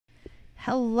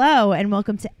Hello and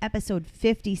welcome to episode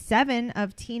 57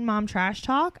 of Teen Mom Trash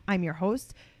Talk. I'm your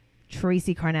host,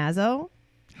 Tracy Carnazzo.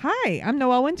 Hi, I'm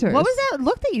Noelle Winters. What was that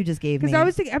look that you just gave me? Because I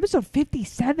was thinking episode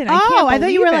 57. I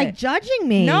thought you were like judging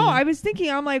me. No, I was thinking,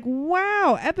 I'm like,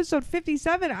 wow, episode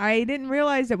 57. I didn't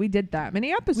realize that we did that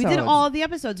many episodes. We did all of the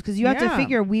episodes because you have to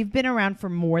figure we've been around for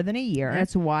more than a year.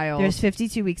 That's wild. There's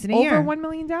 52 weeks in a year. Over 1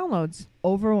 million downloads.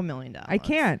 Over 1 million downloads. I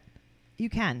can't.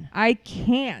 You can. I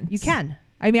can't. You can.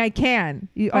 I mean, I can.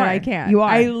 You are. I can't. You are.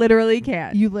 I literally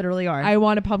can. You literally are. I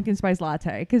want a pumpkin spice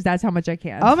latte because that's how much I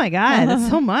can. Oh my God. That's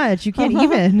so much. You can't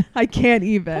even. I can't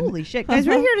even. Holy shit. Guys,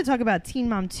 we're here to talk about Teen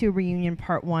Mom 2 Reunion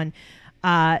Part 1,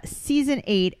 Season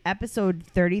 8, Episode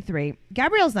 33.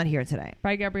 Gabrielle's not here today.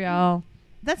 Bye, Gabrielle.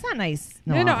 That's not nice.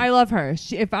 No, I love her.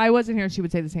 If I wasn't here, she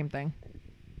would say the same thing.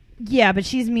 Yeah, but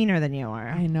she's meaner than you are.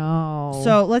 I know.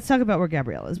 So let's talk about where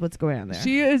Gabrielle is. What's going on there?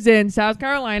 She is in South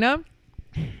Carolina.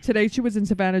 Today she was in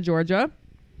Savannah, Georgia.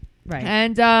 Right.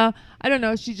 And I don't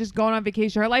know. She's just going on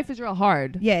vacation. Her life is real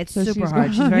hard. Yeah, it's super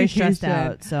hard. She's very stressed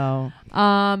out. So,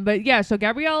 but yeah, so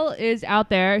Gabrielle is out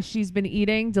there. She's been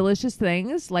eating delicious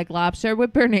things like lobster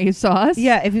with béarnaise sauce.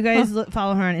 Yeah, if you guys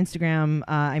follow her on Instagram,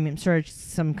 I'm sure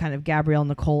some kind of Gabrielle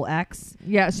Nicole X.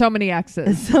 Yeah, so many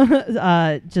X's.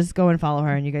 Just go and follow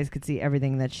her, and you guys could see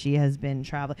everything that she has been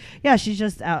traveling. Yeah, she's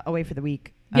just away for the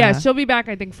week. Yeah, she'll be back,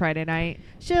 I think, Friday night.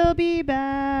 She'll be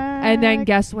back. And then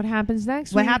guess what happens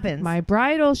next What week? happens? My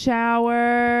bridal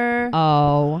shower.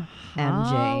 Oh,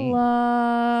 MJ.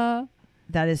 Holla.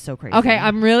 That is so crazy. Okay,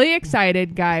 I'm really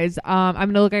excited, guys. I'm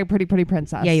going to look like a pretty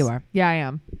princess. Yeah, you are. Yeah, I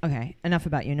am. Okay, enough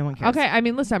about you. No one cares. Okay, I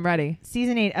mean, listen, I'm ready.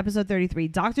 Season 8, Episode 33.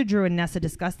 Dr. Drew and Nessa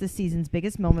discuss this season's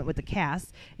biggest moment with the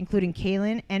cast, including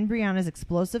Kaylin and Brianna's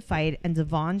explosive fight and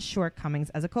DeVon's shortcomings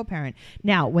as a co-parent.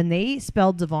 Now, when they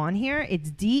spelled DeVon here,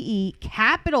 it's D-E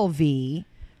capital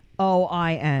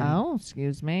V-O-I-N. Oh,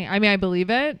 excuse me. I mean, I believe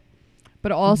it.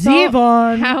 But also,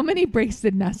 DeVon. How many breaks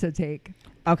did Nessa take?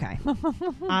 Okay.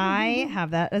 I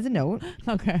have that as a note.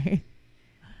 Okay.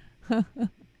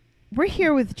 We're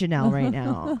here with Janelle right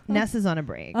now. Nessa's on a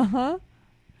break. Uh-huh.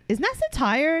 Is Nessa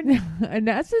tired? And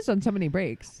Nessa's on so many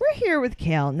breaks. We're here with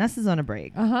Kale. Nessa's on a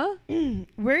break. Uh-huh.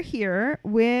 We're here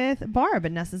with Barb,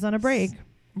 and Nessa's on a break.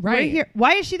 Right. We're here.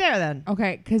 Why is she there then?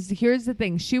 Okay, because here's the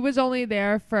thing. She was only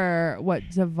there for, what,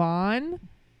 DeVon?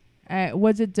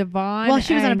 Was it DeVon? Well,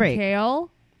 she was on a break. Kale?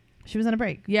 She was on a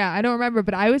break. Yeah, I don't remember,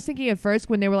 but I was thinking at first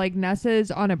when they were like,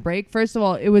 Nessa's on a break. First of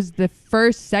all, it was the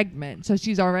first segment. So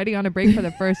she's already on a break for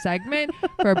the first segment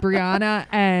for Brianna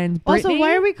and Brittany. Also,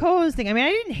 why are we co-hosting? I mean,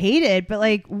 I didn't hate it, but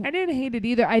like... I didn't hate it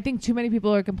either. I think too many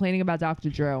people are complaining about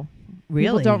Dr. Drew. Really?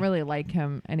 People don't really like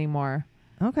him anymore.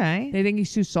 Okay. They think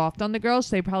he's too soft on the girls,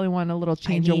 so they probably want a little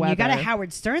change of weather. You got to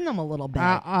Howard Stern them a little bit.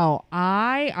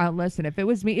 Listen, if it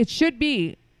was me, it should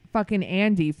be fucking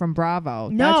Andy from Bravo.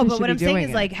 No, but what I'm saying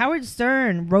is like Howard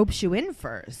Stern ropes you in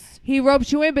first. He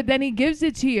ropes you in, but then he gives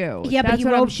it to you. Yeah, but he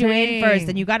ropes you in first,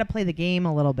 and you got to play the game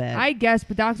a little bit. I guess,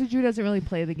 but Dr. Drew doesn't really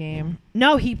play the game.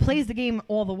 No, he plays the game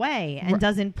all the way and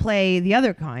doesn't play the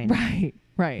other kind.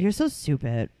 Right. You're so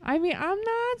stupid. I mean, I'm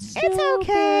not stupid. It's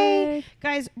okay.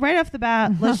 Guys, right off the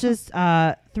bat, let's just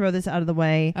throw this out of the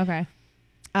way. Okay.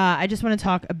 I just want to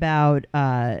talk about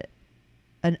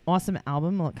an awesome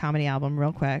album, a comedy album,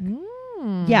 real quick.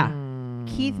 Yeah.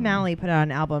 Keith Malley put out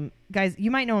an album. Guys,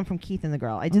 you might know him from Keith and the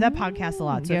Girl. I do that podcast a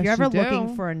lot. So if you're ever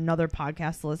looking for another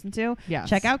podcast to listen to,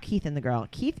 check out Keith and the Girl.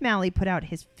 Keith Malley put out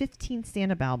his 15th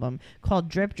stand-up album called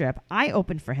Drip Drip. I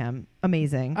opened for him.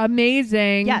 Amazing.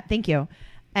 Yeah, thank you.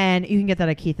 And you can get that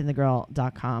at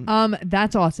keithandthegirl.com.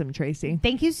 That's awesome, Tracy.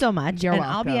 Thank you so much. You're welcome.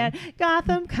 I'll be at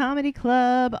Gotham Comedy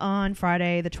Club on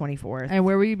Friday the 24th. And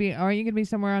where will you be? Aren't you going to be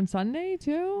somewhere on Sunday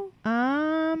too?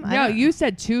 No, you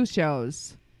said 2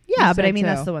 shows. Yeah, but I mean,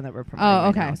 that's the one that we're promoting. Oh,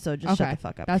 okay. Right now, so just shut the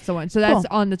fuck up. That's the one. So that's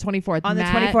on the 24th. On the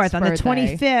 24th. On the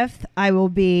 25th, I will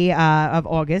be, of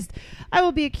August, I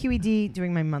will be at QED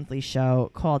doing my monthly show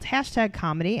called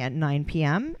 #Comedy at 9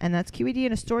 p.m. And that's QED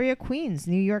in Astoria, Queens,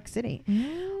 New York City.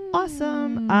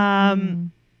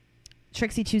 Awesome.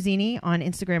 Trixie Tuzini on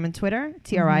Instagram and Twitter.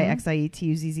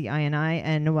 TRIXIETUZZINI.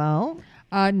 And Noelle.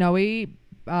 Noe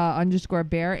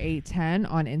 _bear 810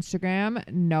 on Instagram,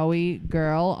 Noe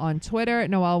Girl on Twitter,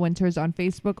 Noelle Winters on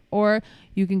Facebook, or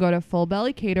you can go to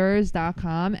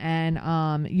fullbellycaterers.com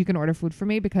and you can order food for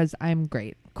me because I'm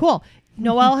great. Cool.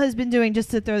 Noelle has been doing,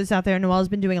 just to throw this out there, Noelle has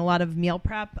been doing a lot of meal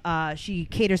prep. She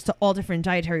caters to all different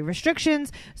dietary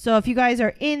restrictions. So if you guys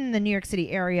are in the New York City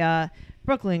area,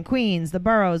 Brooklyn, Queens, the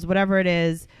boroughs, whatever it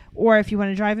is, or if you want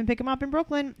to drive and pick them up in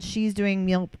Brooklyn, she's doing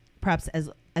meal preps as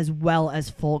as well as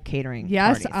full catering.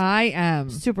 Yes, parties. I am.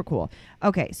 Super cool.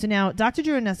 Okay, so now Dr.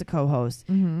 Drew and Nessa co-host.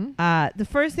 The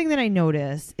first thing that I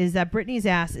noticed is that Brittany's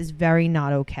ass is very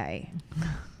not okay.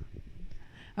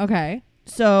 Okay.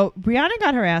 So Brianna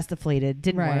got her ass deflated.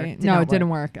 Didn't work. It didn't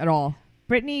work at all.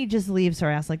 Brittany just leaves her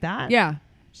ass like that. Yeah.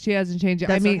 She hasn't changed it.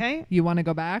 That's I mean, okay? You want to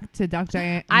go back to Dr.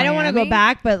 Miami? I don't want to go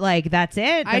back, but like that's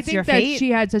it. That's I think your that fate. she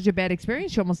had such a bad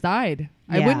experience. She almost died.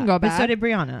 Yeah, I wouldn't go back. But so did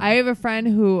Brianna. I have a friend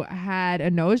who had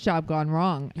a nose job gone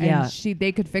wrong, and Yeah.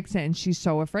 they could fix it, and she's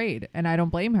so afraid, and I don't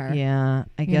blame her. Yeah,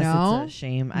 I guess know? it's a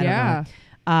shame. I don't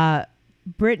know.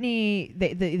 Brittany,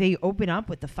 they open up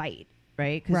with the fight,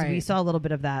 right? Because we saw a little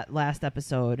bit of that last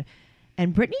episode,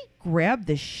 and Brittany grabbed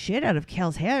the shit out of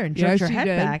Kale's hair and jerked her head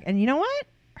back, and you know what?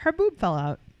 Her boob fell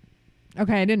out.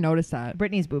 Okay, I didn't notice that.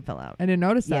 Brittany's boob fell out. I didn't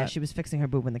notice that. Yeah, she was fixing her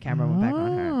boob when the camera went back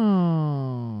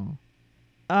on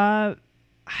her.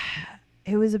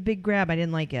 It was a big grab. I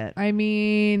didn't like it. I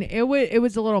mean, it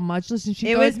was a little much. Listen,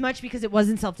 it was much because it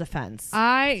wasn't self-defense.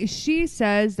 She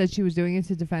says that she was doing it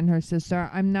to defend her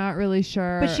sister. I'm not really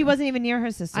sure. But she wasn't even near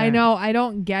her sister. I know. I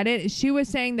don't get it. She was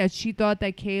saying that she thought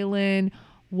that Kaylin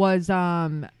was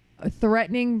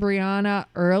threatening Brianna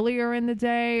earlier in the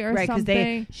day or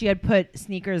something. She had put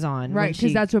sneakers on. Right,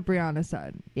 because that's what Brianna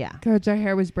said. Yeah. Because her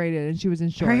hair was braided and she was in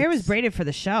shorts. Her hair was braided for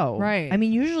the show. Right. I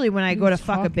mean, usually when I go to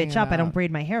fuck a bitch up, I don't braid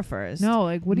my hair first. No,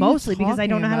 like what? Mostly because I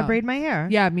don't know how to braid my hair.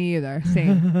 Yeah, me either.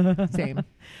 Same. Same.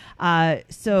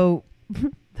 So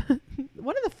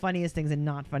one of the funniest things and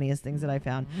not funniest things that I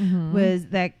found was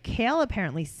that Kale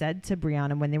apparently said to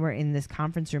Brianna when they were in this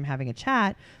conference room having a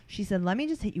chat, she said, "Let me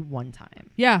just hit you one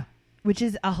time." Yeah. Which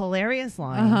is a hilarious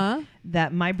line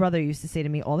that my brother used to say to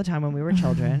me all the time when we were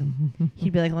children.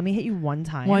 He'd be like, "Let me hit you one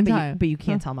time. But you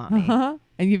can't tell mommy."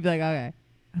 And you'd be like, "Okay."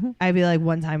 I'd be like,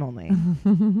 "One time only."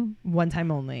 One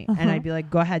time only. And I'd be like,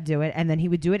 "Go ahead, do it." And then he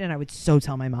would do it and I would so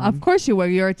tell my mom. Of course you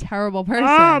would. You're a terrible person.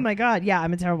 Oh my God. Yeah,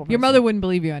 I'm a terrible person. Your mother wouldn't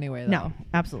believe you anyway, though. No,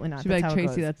 absolutely not. She'd be like,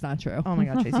 "Tracy, that's not true." Oh my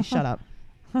God, Tracy, shut up.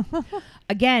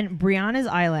 Again, Brianna's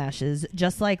eyelashes,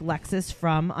 just like Lexus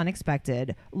from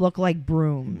Unexpected, look like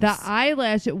brooms. The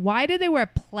eyelash. Why do they wear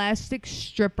plastic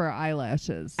stripper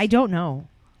eyelashes? I don't know.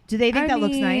 Do they think that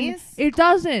looks nice? It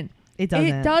doesn't. It doesn't.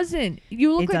 It doesn't.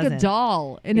 You look like a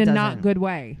doll in a not good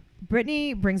way.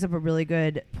 Brittany brings up a really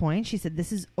good point. She said,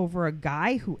 "This is over a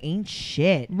guy who ain't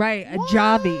shit." Right. A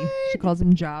Javi. She calls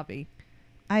him Javi.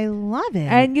 I love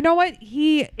it. And you know what?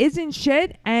 He isn't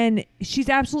shit, and she's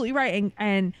absolutely right.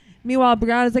 And meanwhile,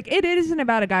 Brianna's like, it isn't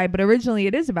about a guy, but originally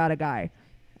it is about a guy.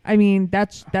 I mean,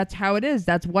 that's how it is.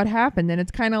 That's what happened. And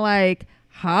it's kind of like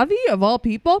Havi, of all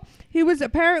people, he was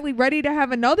apparently ready to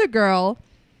have another girl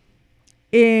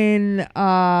in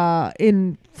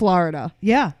Florida.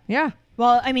 Yeah. Yeah.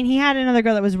 Well, I mean, he had another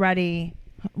girl that was ready.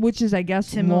 Which is, I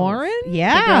guess, Lauren?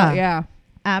 Yeah. Yeah.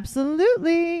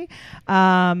 Absolutely.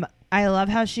 I love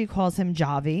how she calls him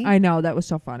Javi. I know. That was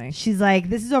so funny. She's like,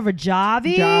 "This is over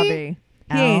Javi." Javi.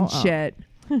 He ain't shit.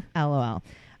 LOL.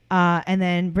 And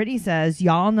then Brittany says,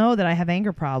 "Y'all know that I have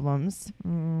anger problems."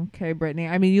 Okay, Brittany.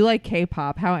 I mean, you like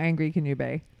K-pop. How angry can you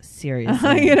be?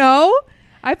 Seriously. You know?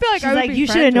 I feel like she's like, "You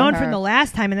should have known from the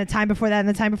last time and the time before that and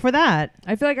the time before that."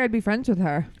 I feel like I'd be friends with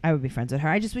her. I would be friends with her.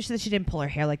 I just wish that she didn't pull her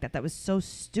hair like that. That was so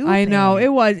stupid. I know.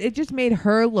 It was. It just made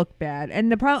her look bad. And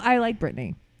the problem, I like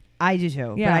Brittany. I do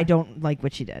too, but I don't like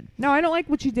what she did. No, I don't like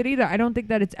what she did either. I don't think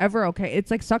that it's ever okay. It's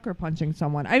like sucker punching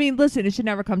someone. I mean, listen, it should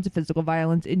never come to physical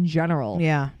violence in general.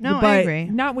 Yeah. No, but I agree.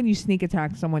 Not when you sneak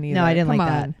attack someone either. No, I didn't Come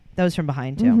like on. that. That was from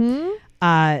behind too.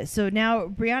 So now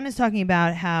Brianna's talking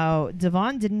about how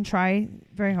DeVoin didn't try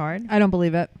very hard. I don't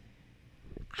believe it.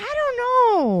 I don't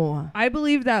know. I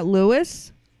believe that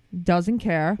Lewis doesn't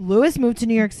care. Lewis moved to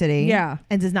New York City. Yeah.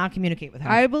 And does not communicate with her.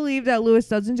 I believe that Lewis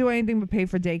doesn't do anything but pay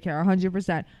for daycare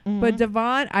 100%. But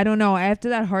DeVoin, I don't know. After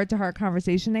that heart-to-heart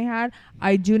conversation they had,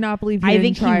 I do not believe he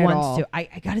didn't try he at wants all. to.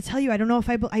 I got to tell you, I don't know if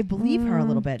I believe her a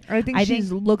little bit. I think she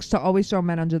looks to always throw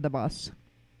men under the bus.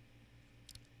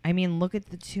 I mean, look at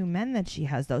the two men that she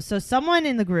has, though. So someone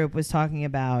in the group was talking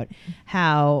about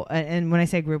how, and when I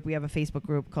say group, we have a Facebook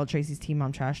group called Tracy's Teen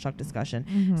Mom Trash Talk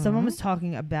Discussion. Someone was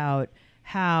talking about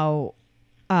how,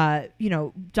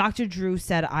 Dr. Drew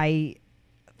said, I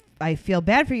feel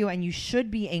bad for you and you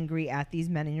should be angry at these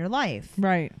men in your life.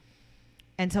 Right.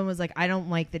 And someone was like, I don't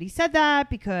like that he said that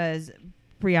because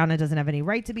Brianna doesn't have any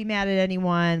right to be mad at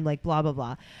anyone, like blah, blah,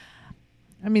 blah.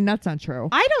 I mean, that's not true.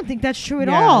 I don't think that's true at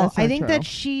all. I think true.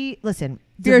 that listen,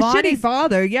 if you're a shitty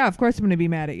father, yeah, of course I'm going to be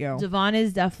mad at you. DeVoin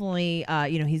is definitely,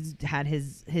 he's had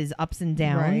his ups and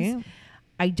downs. Right.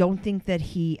 I don't think that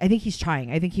I think he's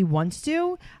trying. I think he wants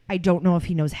to. I don't know if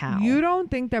he knows how. You don't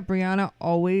think that Brianna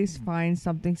always finds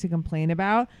something to complain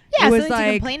about? Yeah, it was something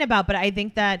like, to complain about, but I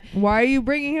think that... Why are you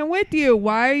bringing him with you?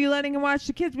 Why are you letting him watch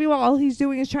the kids? Meanwhile, all he's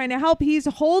doing is trying to help. He's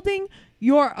holding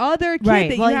your other kid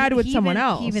that you had with someone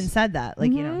else. He even said that.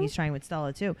 Like, you know, he's trying with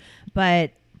Stella too.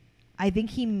 But I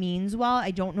think he means well. I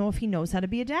don't know if he knows how to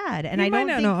be a dad. And he I might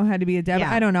not know how to be a dad.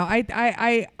 Yeah. I don't know.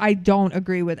 I don't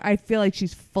agree with. I feel like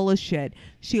she's full of shit.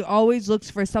 She always looks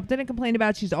for something to complain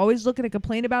about. She's always looking to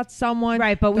complain about someone.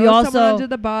 Right, but we someone also under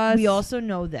the bus. We also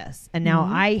know this. And now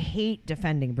I hate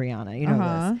defending Brianna. You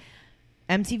know this.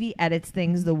 MTV edits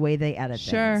things the way they edit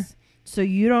things. So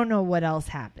you don't know what else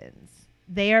happens.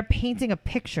 They are painting a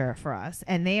picture for us,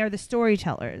 and they are the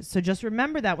storytellers. So just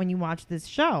remember that when you watch this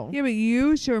show. Yeah, but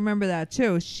you should remember that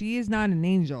too. She is not an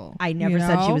angel. I never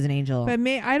said she was an angel. But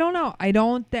I don't know. I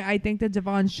think that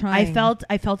DeVon's trying. I felt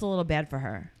a little bad for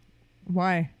her.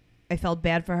 Why? I felt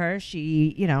bad for her.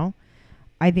 She, you know,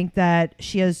 I think that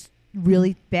she has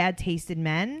really bad taste in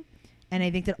men, and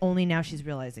I think that only now she's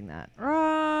realizing that.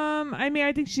 I mean,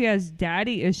 I think she has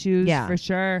daddy issues for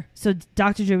sure. So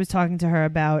Dr. Dre was talking to her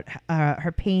about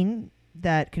her pain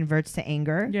that converts to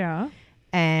anger. Yeah.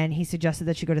 And he suggested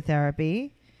that she go to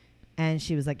therapy. And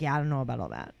she was like, yeah, I don't know about all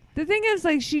that. The thing is,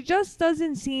 like, she just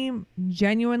doesn't seem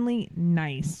genuinely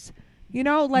nice. You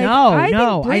know, like, I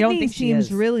don't think she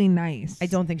seems really nice. I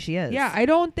don't think she is. Yeah, I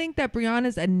don't think that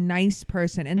Brianna's a nice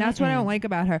person. And that's what I don't like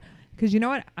about her. Because you know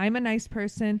what? I'm a nice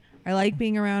person. I like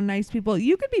being around nice people.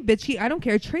 You could be bitchy. I don't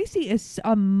care. Tracy is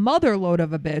a motherload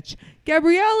of a bitch.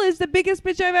 Gabrielle is the biggest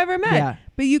bitch I've ever met. Yeah.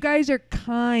 But you guys are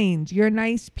kind. You're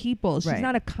nice people. She's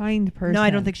not a kind person. No, I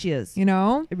don't think she is. You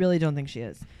know? I really don't think she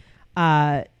is.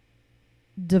 DeVoin,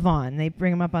 they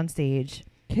bring him up on stage.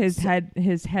 His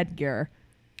headgear.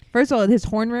 First of all, his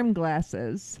horn rimmed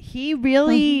glasses. He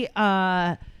really...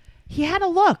 he had a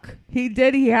look. He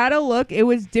did. He had a look. It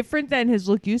was different than his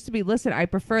look used to be. Listen, I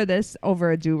prefer this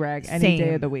over a do-rag any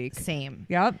day of the week. Same.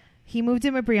 Yep. He moved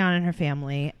in with Brianna and her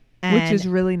family. Which is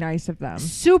really nice of them.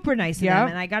 Super nice of them.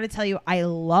 And I got to tell you, I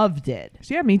loved it.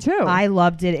 Yeah, me too. I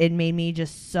loved it. It made me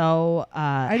just so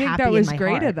I think that was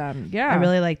great of them. Yeah. I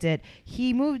really liked it.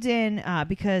 He moved in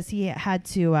because he had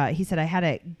to, he said, I had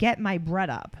to get my bread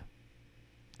up.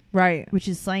 Right. Which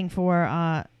is slang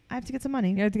for... I have to get some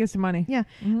money. You have to get some money. Yeah.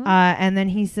 Mm-hmm. And then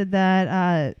he said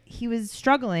that he was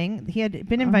struggling. He had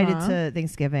been invited to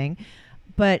Thanksgiving,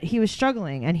 but he was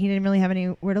struggling and he didn't really have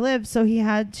anywhere to live. So he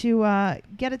had to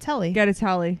get a telly. Get a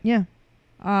telly. Yeah.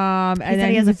 And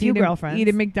then he has a few girlfriends. Eat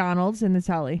at McDonald's in the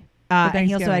telly. And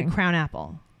he also had Crown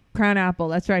Apple. Crown Apple.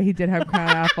 That's right. He did have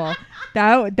Crown Apple.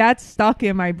 That's stuck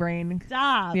in my brain.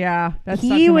 Stop. Yeah. That's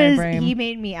stuck in my brain. He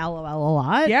made me LOL a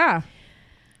lot. Yeah.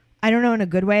 I don't know in a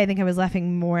good way. I think I was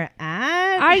laughing more at.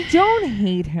 I don't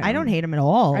hate him. I don't hate him at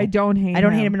all. I don't hate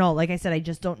him at all. Like I said, I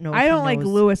just don't know. I don't like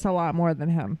Lewis a lot more than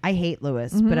him. I hate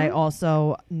Lewis, but I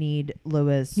also need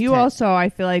Lewis. You also, I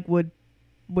feel like, would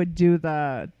do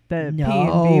the no,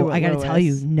 P&V with I gotta Lewis. tell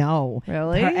you, no.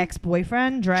 Really? Her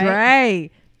ex-boyfriend,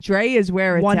 Dre is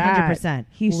where it's 100%. At.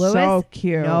 He's Lewis, so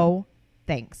cute. No,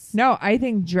 thanks. No, I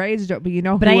think Dre is dope, but you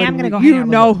know, but I am gonna go. You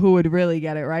know who would really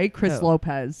get it, right? Chris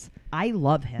Lopez. I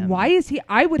love him. Why is he?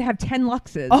 I would have 10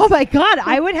 Luxes. Oh my God,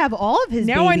 I would have all of his.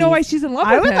 Now babies. I know why she's in love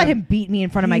with him. I would let him beat me in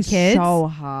front of my kids. So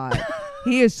hot.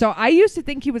 He is so. I used to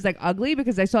think he was like ugly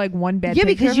because I saw like one bad picture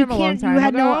because you of him a long can't. time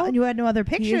You had no other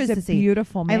pictures to see.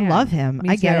 Beautiful man. I love him.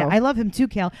 I get it. I love him too,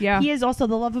 Kale. Yeah. He is also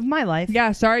the love of my life.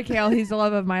 Yeah. Sorry, Kale. He's the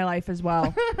love of my life as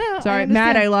well. Sorry,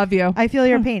 Matt. I love you. I feel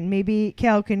your pain. Maybe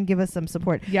Kale can give us some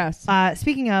support. Yes.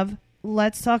 Speaking of,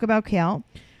 let's talk about Kale.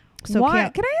 So why?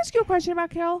 Can I ask you a question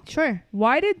about Kale? Sure.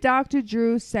 Why did Dr.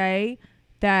 Drew say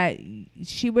that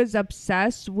she was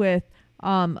obsessed with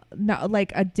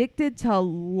like addicted to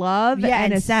love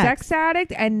and a sex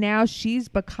addict, and now she's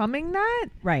becoming that?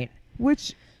 Right.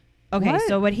 Which okay,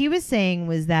 so what he was saying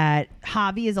was that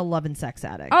Havi is a love and sex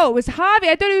addict. Oh, it was Havi.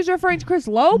 I thought he was referring to Chris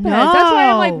Lopez. No. That's why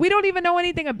I'm like, we don't even know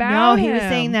anything about him. No, he was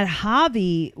saying that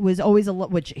Havi was always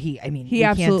which he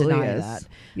absolutely can't deny is. that.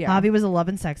 Yeah. Havi was a love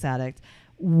and sex addict.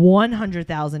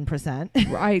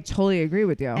 100,000%. I totally agree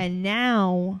with you. And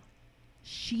now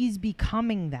she's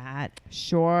becoming that.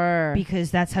 Sure.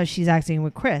 Because that's how she's acting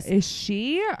with Chris. Is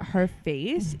she? Her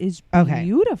face is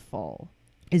beautiful.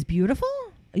 Is beautiful?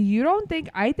 You don't think?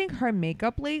 I think her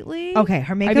makeup lately. Okay,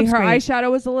 her makeup. her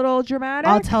eyeshadow was a little dramatic.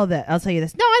 I'll tell you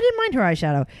this. No, I didn't mind her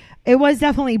eyeshadow. It was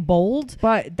definitely bold,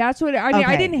 but that's what I mean.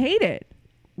 I didn't hate it.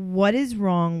 What is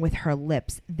wrong with her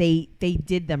lips? They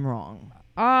did them wrong.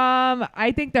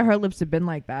 I think that her lips have been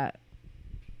like that.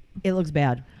 It looks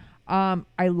bad.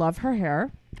 I love her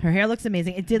hair. Her hair looks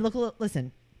amazing. It did look a little,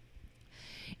 listen,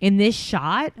 in this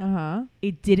shot,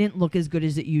 it didn't look as good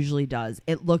as it usually does.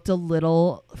 It looked a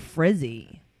little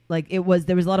frizzy. Like there was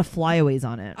a lot of flyaways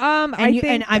on it.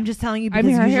 And I'm just telling you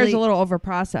because her hair's a little over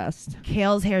processed.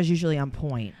 Kale's hair is usually on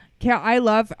point. Kale,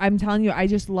 I'm telling you, I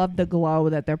just love the glow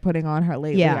that they're putting on her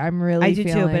lately. Yeah, I'm really I do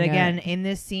too. But it. again, in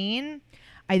this scene,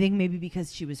 I think maybe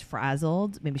because she was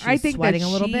frazzled, maybe she was sweating a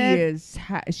little bit.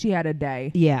 She had a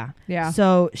day. Yeah. Yeah.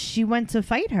 So she went to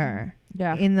fight her.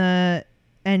 Yeah.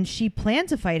 And she planned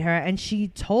to fight her, and she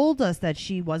told us that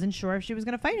she wasn't sure if she was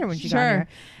going to fight her when she got here.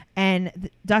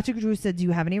 And Dr. Drew said, "Do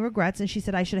you have any regrets?" And she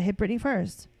said, "I should have hit Brittany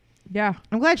first." Yeah.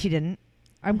 I'm glad she didn't.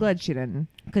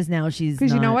 Because now she's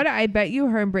Because you know what? I bet you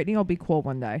her and Brittany will be cool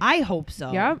one day. I hope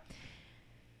so. Yeah.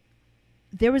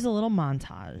 There was a little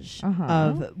montage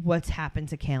of what's happened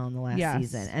to Kale in the last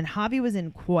season. And Havi was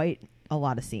in quite a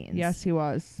lot of scenes. Yes, he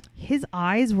was. His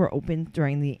eyes were open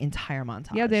during the entire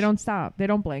montage. Yeah, they don't stop. They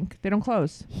don't blink. They don't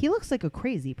close. He looks like a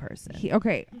crazy person.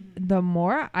 I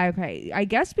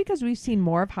guess because we've seen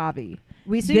more of Havi.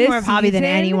 We've seen more of Havi than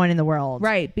anyone in the world.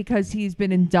 Right, because he's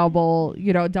been in double the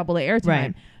airtime.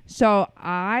 Right. So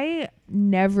I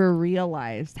never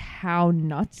realized how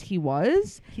nuts he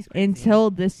was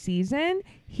until this season.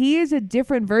 He is a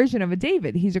different version of a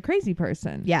David. He's a crazy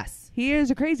person. Yes. He is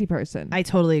a crazy person. I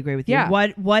totally agree with you. Yeah.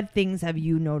 What things have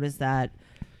you noticed that?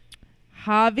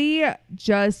 Javi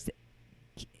just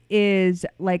is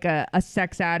like a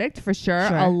sex addict for sure.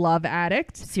 A love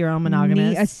addict. Serial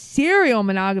monogamous. A serial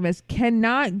monogamous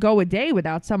cannot go a day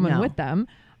without someone with them.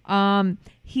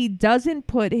 He doesn't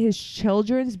put his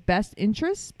children's best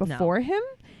interests before him.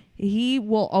 He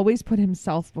will always put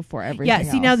himself before everything else.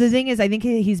 Yeah, see, now the thing is, I think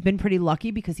he's been pretty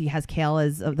lucky because he has Kale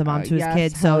as the mom to his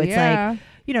kids. So it's like,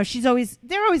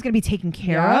 they're always going to be taken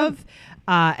care of.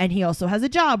 And he also has a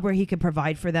job where he can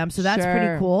provide for them. So that's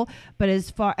pretty cool. But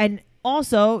and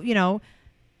also,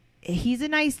 he's a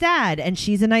nice dad and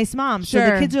she's a nice mom. So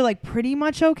the kids are like pretty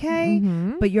much okay.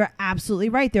 But you're absolutely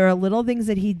right. There are little things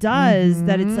that he does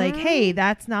that it's like, hey,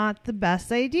 that's not the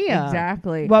best idea.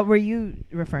 Exactly. What were you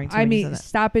referring to? I mean,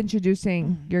 stop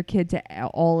introducing your kid to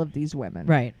all of these women.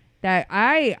 Right. That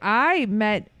I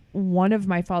met one of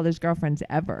my father's girlfriends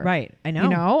ever. Right. I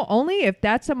know. Only if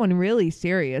that's someone really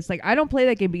serious. Like, I don't play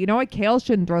that game, but you know what? Kale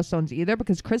shouldn't throw stones either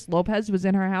because Chris Lopez was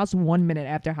in her house 1 minute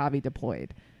after Javi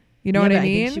deployed. You know what I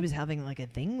mean? I think she was having like a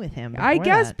thing with him. I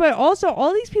guess, but also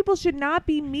all these people should not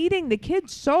be meeting the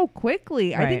kids so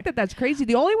quickly. Right. I think that's crazy.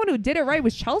 The only one who did it right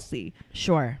was Chelsea.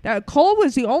 Sure. That Cole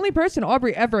was the only person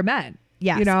Aubrey ever met.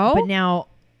 Yes. But now,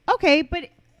 okay, but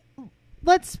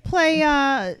let's play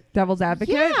devil's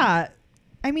advocate. Yeah.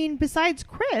 I mean, besides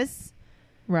Chris.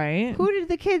 Right. Who did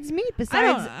the kids meet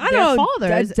besides their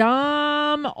fathers?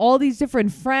 Dom, all these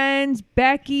different friends,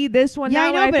 Becky, this one.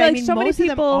 Yeah, that I know, but I mean, so many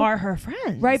people of them are her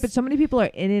friends. Right, but so many people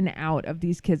are in and out of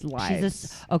these kids'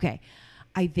 lives. Okay.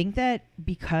 I think that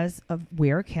because of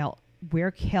where Kale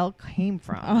came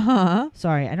from.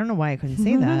 Sorry, I don't know why I couldn't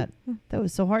say that. That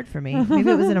was so hard for me. Maybe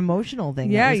it was an emotional thing.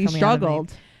 Yeah, you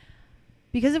struggled.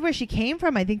 Because of where she came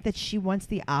from, I think that she wants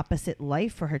the opposite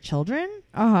life for her children.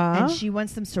 And she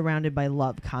wants them surrounded by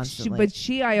love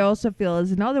constantly. I also feel,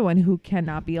 is another one who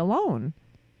cannot be alone.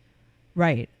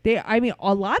 Right. I mean,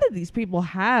 a lot of these people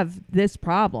have this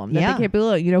problem. That they can't be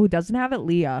alone. You know who doesn't have it?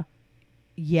 Leah.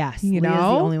 Yes. Leah's the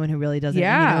only one who really doesn't.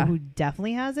 Yeah. And you know who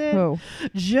definitely has it? Who?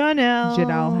 Janelle.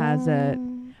 Janelle has it.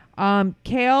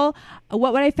 Kale,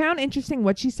 what I found interesting,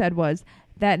 what she said was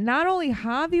that not only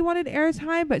Javi wanted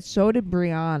airtime, but so did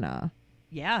Brianna.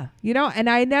 Yeah. And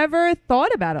I never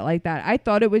thought about it like that. I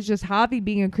thought it was just Javi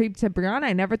being a creep to Brianna.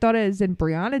 I never thought it as in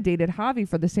Brianna dated Javi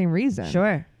for the same reason.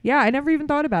 Sure. Yeah, I never even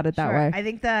thought about it that way. I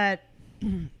think that,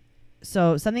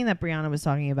 so something that Brianna was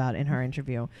talking about in her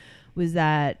interview was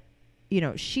that,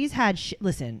 she's had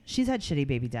shitty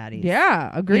baby daddies. Yeah,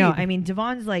 agreed. I mean,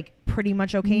 DeVon's like pretty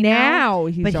much okay now.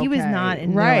 But he was not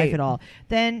in real life at all.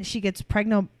 Then she gets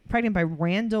pregnant by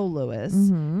Randall Lewis.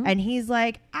 And he's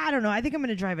like, I don't know. I think I'm going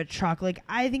to drive a truck. Like,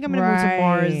 I think I'm going to move to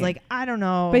Mars. Like, I don't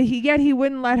know. But he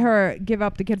wouldn't let her give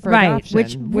up the kid for adoption.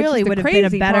 Which really would have been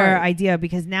a better idea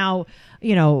because now,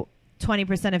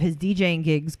 20% of his DJing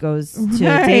gigs goes to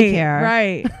daycare.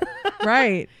 Right.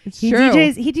 Right. It's true.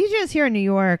 He DJs here in New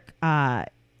York,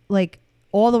 like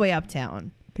all the way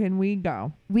uptown. Can we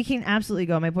go? We can absolutely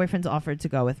go. My boyfriend's offered to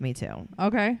go with me too.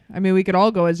 Okay. I mean, we could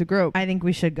all go as a group. I think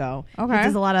we should go. Okay.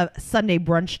 There's a lot of Sunday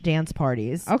brunch dance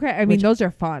parties. Okay. I mean, those are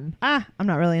fun. I'm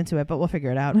not really into it, but we'll figure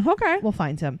it out. Okay. We'll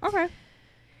find him. Okay.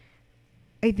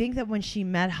 I think that when she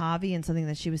met Javi and something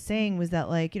that she was saying was that,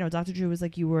 like, Dr. Drew was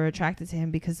like, you were attracted to him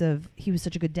because he was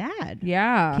such a good dad.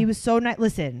 Yeah. He was so nice.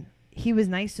 Listen, he was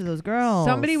nice to those girls.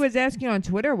 Somebody was asking on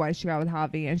Twitter why she got with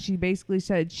Havi, and she basically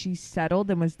said she settled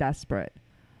and was desperate.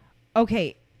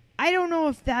 Okay, I don't know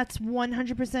if that's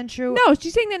 100% true. No,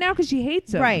 she's saying that now because she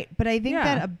hates him. Right, but I think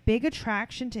that a big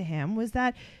attraction to him was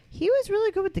that he was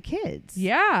really good with the kids.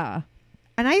 Yeah.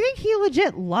 And I think he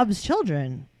legit loves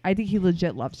children. I think he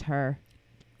legit loves her.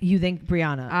 You think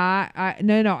Brianna?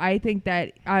 No. I think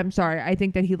that I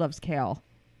think that he loves Kale.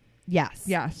 Yes.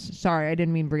 Sorry, I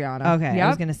didn't mean Brianna. Okay, I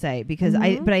was gonna say because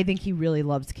I think he really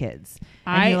loves kids.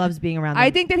 And he loves being around them.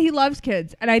 I think that he loves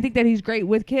kids, and I think that he's great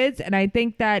with kids, and I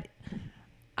think that.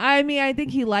 I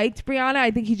think he liked Brianna. I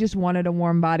think he just wanted a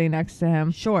warm body next to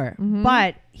him. Sure,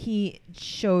 but he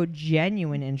showed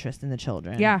genuine interest in the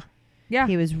children. Yeah.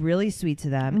 He was really sweet to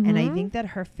them, and I think that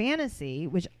her fantasy,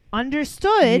 which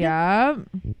understood,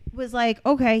 was like,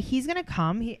 okay, he's gonna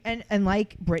come. And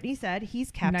like Brittany said,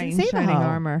 he's Captain Save shining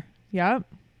armor. Yep,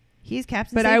 he's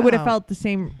Captain. But I would have felt the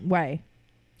same way.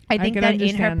 I think that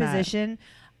in her position,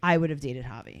 I would have dated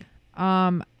Havi.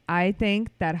 I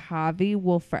think that Havi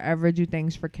will forever do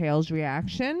things for Kale's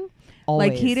reaction.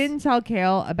 Always. Like, he didn't tell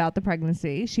Kale about the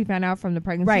pregnancy. She found out from the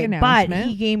pregnancy announcement. But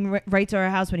he came right to our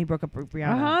house when he broke up with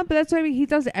Brianna. But that's what I mean. He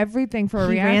does everything for a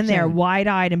reaction. He ran there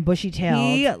wide-eyed and bushy-tailed.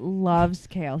 He loves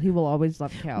Kale. He will always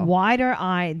love Kale.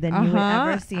 Wider-eyed than you would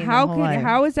ever see in your whole life.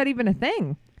 How is that even a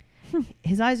thing?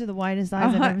 His eyes are the widest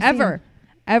eyes I've ever seen.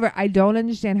 Ever. I don't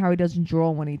understand how he doesn't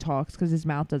drool when he talks because his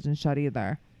mouth doesn't shut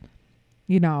either.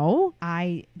 You know?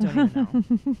 I don't even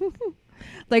know.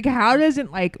 Like, how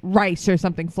doesn't, like, rice or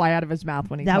something fly out of his mouth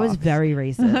when he talks? That was very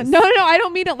racist. No, I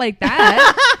don't mean it like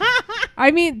that.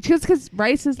 I mean, just because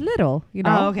rice is little, you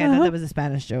know? Oh, okay. I thought that was a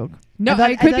Spanish joke. No,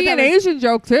 it could be an Asian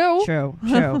joke, too. True.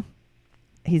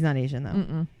 He's not Asian, though.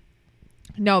 Mm-mm.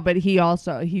 No, but he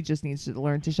just needs to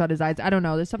learn to shut his eyes. I don't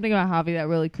know. There's something about Havi that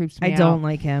really creeps me out. I don't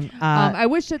like him. I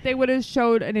wish that they would have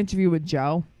showed an interview with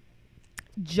Joe.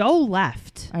 Joe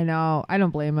left. I know. I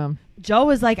don't blame him. Joe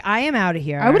was like, I am out of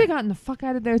here. I would have gotten the fuck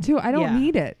out of there too. I don't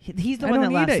need it. He's the one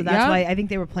that left. So that's why I think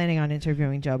they were planning on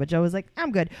interviewing Joe. But Joe was like,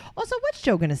 I'm good. Also, what's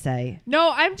Joe going to say?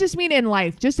 No, I'm just mean in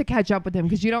life, just to catch up with him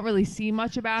because you don't really see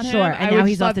much about him. Sure. And now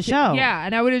he's off the show. Yeah.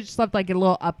 And I would have just loved like a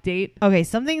little update. Okay.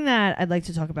 Something that I'd like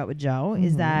to talk about with Joe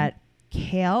is that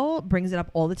Kale brings it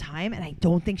up all the time, and I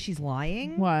don't think she's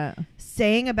lying. What?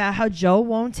 Saying about how Joe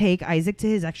won't take Isaac to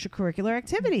his extracurricular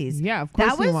activities. Yeah, of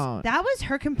course he won't. That was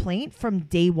her complaint from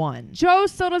day one. Joe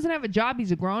still doesn't have a job.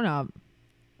 He's a grown-up.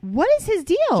 What is his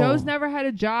deal? Joe's never had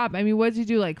a job. I mean, what does he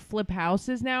do? Like flip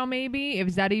houses now? Maybe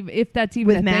if that's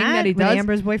even a thing that he does. With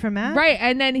Amber's boyfriend Matt, right?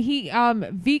 And then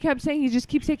V kept saying he just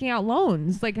keeps taking out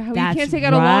loans. Like he can't take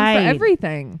out a loan for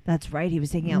everything. That's right. He was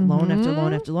taking out loan after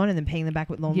loan after loan, and then paying them back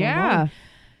with loan. Loan.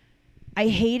 I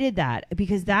hated that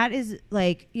because that is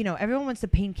like, you know, everyone wants to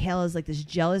paint Kale as like this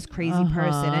jealous, crazy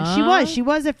person, and she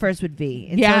was at first with V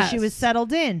until she was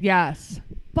settled in. Yes,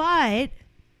 but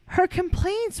her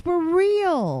complaints were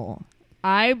real.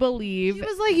 I believe she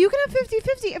was like, you can have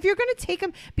 50-50 if you're going to take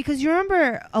him, because you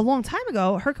remember a long time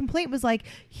ago, her complaint was like,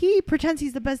 he pretends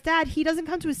he's the best dad. He doesn't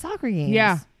come to his soccer games.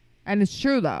 Yeah. And it's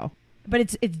true though. But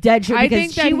it's dead true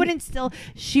because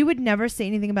she would never say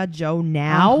anything about Joe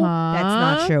now. That's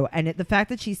not true. And the fact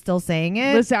that she's still saying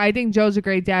it. Listen, I think Joe's a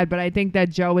great dad, but I think that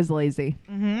Joe is lazy.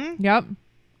 Mm-hmm. Yep.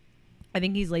 I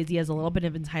think he's lazy. He has a little bit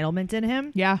of entitlement in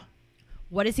him. Yeah.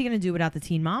 What is he going to do without the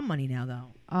teen mom money now, though?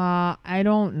 I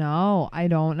don't know.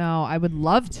 I would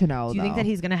love to know. Do you think that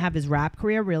he's going to have his rap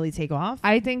career really take off?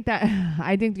 I think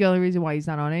the only reason why he's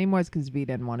not on anymore is because V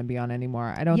didn't want to be on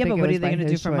anymore. I don't think. Yeah, but what are they going to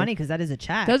do for money? Because that is a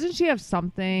check. Doesn't she have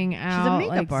something out? She's a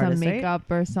makeup artist, some makeup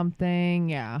or something.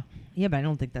 Yeah. Yeah, but I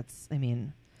don't think that's. I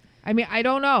mean, I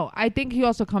don't know. I think he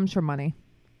also comes from money.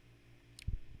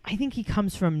 I think he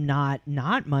comes from not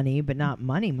money, but not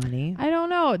money. I don't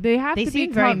know. They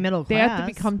seem very middle class. They have to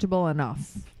be comfortable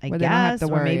enough. I guess,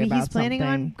 or maybe he's planning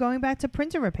on going back to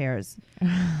printer repairs.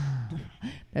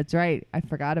 That's right. I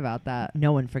forgot about that.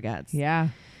 No one forgets. Yeah.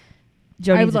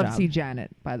 I would love to see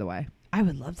Janet, by the way. I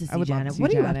would love to see Janet.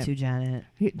 What are you up to, Janet?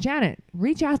 Janet,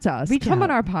 reach out to us. Come on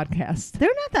our podcast. They're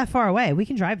not that far away. We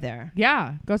can drive there.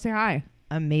 Yeah. Go say hi.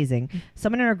 Amazing.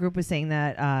 Someone in our group was saying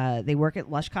that they work at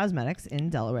Lush Cosmetics in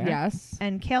Delaware. Yes.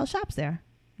 And Kale shops there.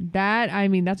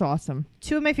 That's awesome.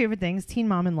 Two of my favorite things, Teen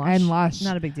Mom and Lush.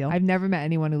 Not a big deal. I've never met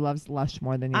anyone who loves Lush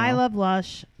more than you. I love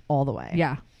Lush all the way.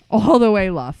 Yeah. All the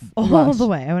way, Lush. All the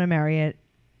way. I want to marry it.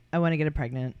 I want to get it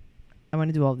pregnant. I want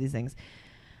to do all of these things.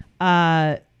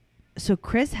 So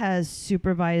Chris has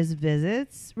supervised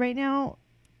visits right now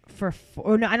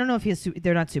I don't know if he has,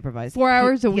 they're not supervised. 4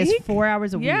 hours a week? He has 4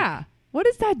 hours a week. Yeah. What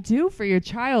does that do for your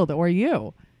child or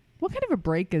you? What kind of a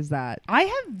break is that? I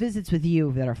have visits with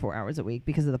you that are 4 hours a week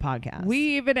because of the podcast.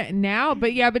 We even now,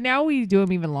 but now we do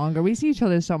them even longer. We see each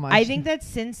other so much. I think that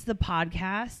since the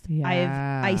podcast,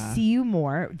 I see you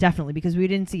more, definitely, because we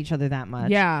didn't see each other that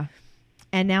much. Yeah.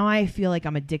 And now I feel like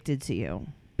I'm addicted to you.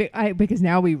 Because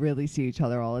now we really see each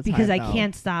other all the time. Because I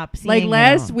can't stop seeing like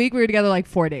last you. week we were together like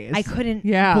 4 days. I couldn't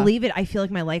believe it. I feel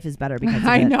like my life is better because of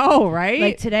I it. know, right?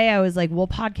 Like today I was like, we'll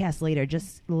podcast later.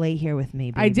 Just lay here with me,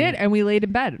 baby. I did, and we laid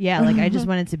in bed. Yeah, like I just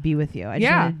wanted to be with you. I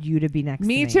just wanted you to be next to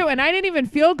me. Me too. And I didn't even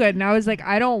feel good. And I was like,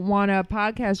 I don't want to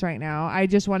podcast right now. I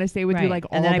just want to stay with you like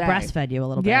all day. And then I breastfed you a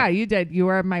little bit. Yeah, you did. You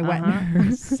were my wet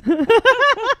nurse.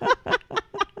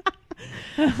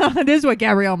 This is what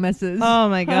Gabrielle misses. Oh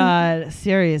my God.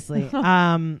 Seriously.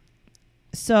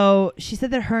 So she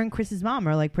said that her and Chris's mom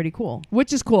are like pretty cool.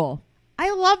 Which is cool. I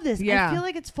love this. Yeah. I feel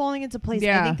like it's falling into place.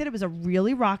 Yeah. I think that it was a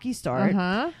really rocky start.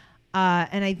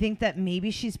 And I think that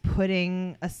maybe she's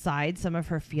putting aside some of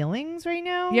her feelings right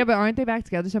now. Yeah, but aren't they back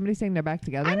together? Somebody's saying they're back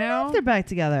together I don't now. know if they're back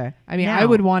together. I mean, now. I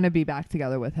would want to be back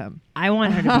together with him. I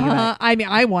want her to be back. I mean,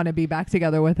 I want to be back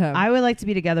together with him. I would like to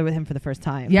be together with him for the first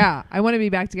time. Yeah, I want to be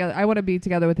back together. I want to be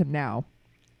together with him now.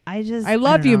 I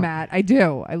love you, know. Matt. I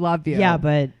do. I love you. Yeah,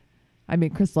 but I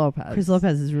mean, Chris Lopez. Chris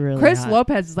Lopez is really Chris hot.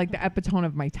 Lopez is like the epitome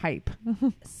of my type.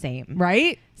 Same.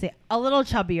 Right? Say a little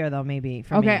chubbier though, maybe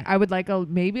for okay, me. I would like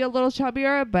maybe a little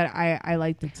chubbier, but I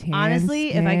like the tan. Honestly,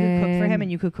 skin. if I could cook for him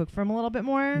and you could cook for him a little bit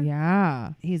more,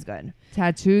 yeah, he's good.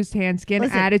 Tattoos, tan skin,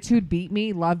 Listen, attitude, beat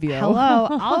me, love you. Hello,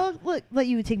 I'll let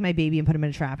you take my baby and put him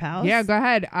in a trap house. Yeah, go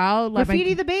ahead. I'll let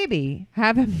Graffiti the baby.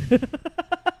 have him.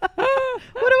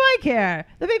 What do I care?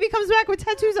 The baby comes back with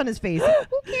tattoos on his face.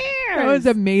 Who cares? That was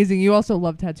amazing. You also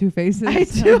love tattoo faces. I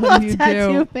do love You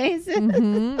tattoo do. faces.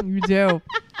 You do.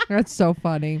 That's so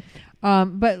funny.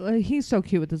 But he's so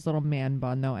cute with his little man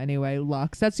bun, though. Anyway,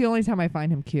 Lux. That's the only time I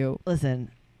find him cute.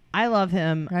 Listen, I love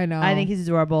him. I know. I think he's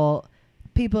adorable.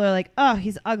 People are like, oh,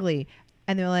 he's ugly.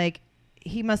 And they're like,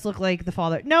 he must look like the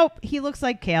father. Nope, he looks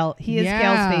like Kale. He is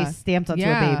Kale's face stamped onto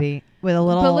a baby with a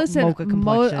little mocha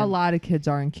complexion. A lot of kids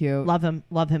aren't cute. Love him,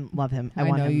 love him, love him. I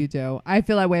want know him. you do. I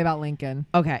feel that way about Lincoln.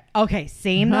 Okay,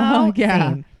 same though.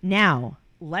 Yeah. Same. Now,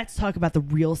 let's talk about the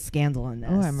real scandal in this.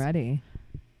 Oh, I'm ready.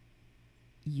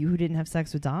 You didn't have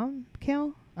sex with Dom,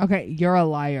 Kale? Okay, you're a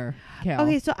liar, Kale.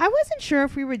 Okay, so I wasn't sure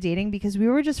if we were dating because we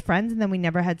were just friends and then we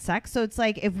never had sex. So it's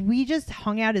like if we just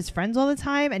hung out as friends all the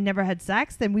time and never had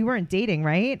sex, then we weren't dating,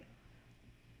 right?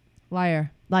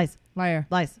 Liar. Lies. Liar.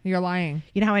 Lies. You're lying.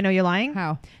 You know how I know you're lying?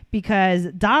 How? Because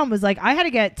Dom was like, I had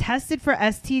to get tested for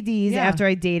STDs after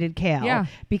I dated Kale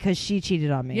because she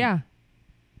cheated on me. Yeah.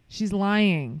 She's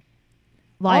lying.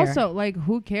 Liar. Also, like,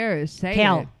 who cares? Say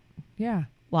Kale. it. Yeah.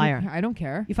 Liar. I don't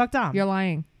care. You fucked Dom. You're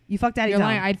lying. You fucked Daddy You're Dom.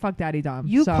 lying. I'd fuck Daddy Dom.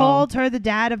 You called her the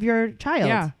dad of your child.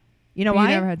 Yeah. You know But why?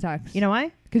 You never had sex. You know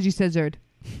why? Because you scissored.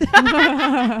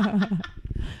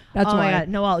 That's oh why. my God.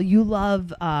 Noelle, you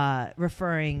love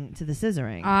referring to the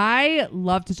scissoring. I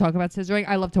love to talk about scissoring.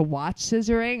 I love to watch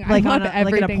scissoring. Like I love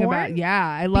everything like in a porn? about. Yeah,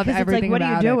 I love because everything it's like, what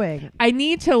about are you it. doing? I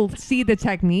need to see the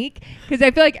technique because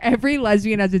I feel like every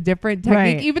lesbian has a different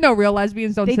technique. Right. Even though real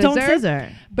lesbians don't scissor. Don't scissor.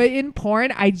 But in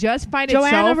porn, I just find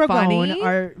Joanna it so Ragone, funny.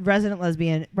 our resident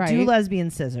lesbian, do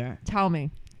lesbian scissor. Tell me.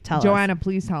 Tell Joanna, us.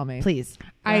 please tell me. Please.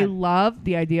 I love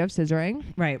the idea of scissoring.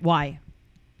 Right. Why?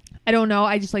 I don't know.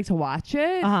 I just like to watch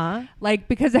it. Uh-huh. Like,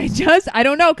 because I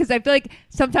don't know. Because I feel like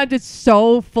sometimes it's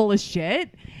so full of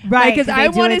shit. Right. Because I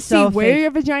want to see where your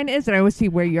vagina is and I want to see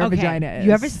where your vagina is.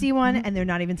 You ever see one and they're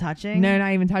not even touching? No,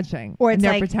 not even touching. Or it's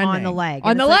they're like pretending. on the leg.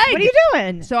 On the like, leg. what are you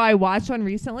doing? So I watched one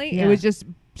recently. Yeah. It was just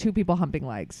two people humping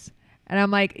legs. And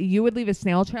I'm like, you would leave a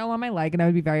snail trail on my leg and I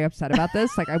would be very upset about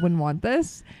this. Like, I wouldn't want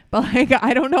this. But like,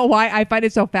 I don't know why I find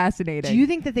it so fascinating. Do you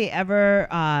think that they ever...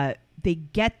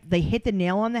 they hit the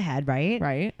nail on the head, right?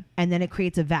 Right. And then it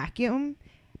creates a vacuum.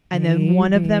 And then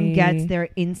one of them gets their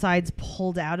insides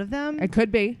pulled out of them. It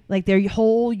could be. Like their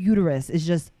whole uterus is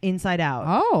just inside out.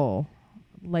 Oh.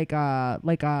 Like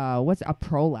what's a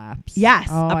prolapse? Yes.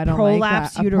 Oh, a I don't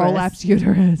prolapse like that. uterus. A prolapse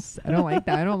uterus. I don't like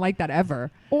that. I don't like that ever.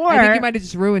 Or I think you might have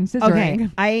just ruined scissoring. Okay.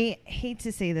 I hate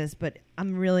to say this, but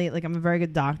I'm really I'm a very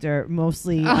good doctor,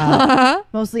 mostly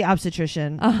mostly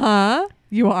obstetrician.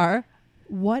 You are.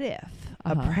 What if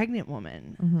a pregnant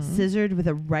woman scissored with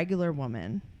a regular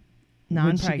woman,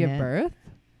 non-pregnant, would she give birth?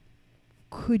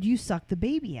 Could you suck the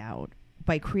baby out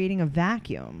by creating a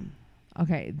vacuum?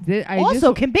 Okay.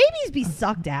 Can babies be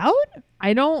sucked out?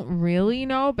 I don't really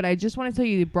know, but I just want to tell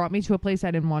you, you brought me to a place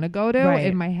I didn't want to go to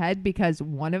in my head because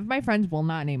one of my friends will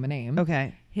not name a name.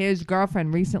 Okay. His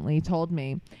girlfriend recently told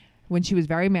me when she was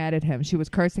very mad at him. She was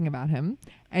cursing about him.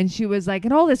 And she was like,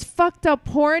 and all this fucked up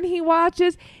porn he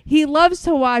watches. He loves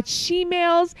to watch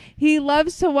she-males. He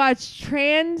loves to watch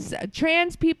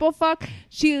trans people fuck.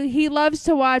 He loves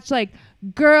to watch like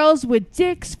girls with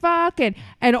dicks fuck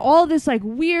and all this like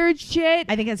weird shit.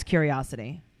 I think it's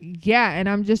curiosity. Yeah, and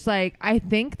I'm just like, I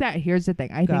think that here's the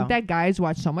thing. I think that guys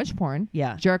watch so much porn,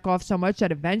 jerk off so much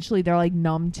that eventually they're like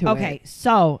numb to it. Okay,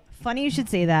 so funny you should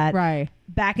say that. Right.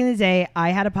 Back in the day,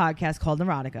 I had a podcast called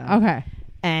Neurotica. Okay.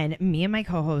 And me and my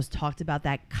co-host talked about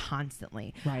that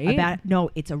constantly. Right. No,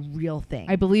 it's a real thing.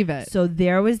 I believe it. So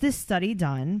there was this study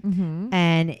done,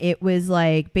 and it was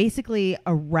like basically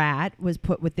a rat was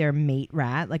put with their mate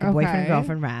rat, like a boyfriend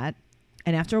girlfriend rat,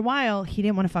 and after a while, he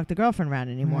didn't want to fuck the girlfriend rat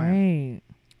anymore. Right.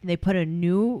 They put a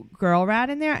new girl rat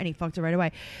in there, and he fucked her right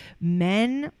away.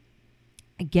 Men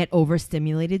get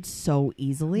overstimulated so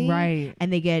easily, right?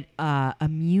 And they get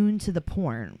immune to the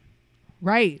porn,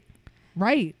 right?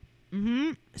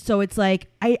 So it's like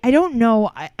I don't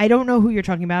know. I don't know who you're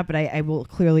talking about, but I will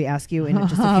clearly ask you in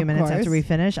just a few minutes after we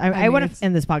finish. I want to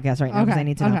end this podcast right now because I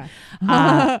need to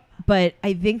know. But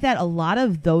I think that a lot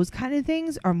of those kind of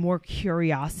things are more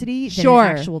curiosity than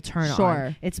an actual turn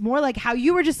on. It's more like how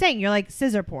you were just saying. You're like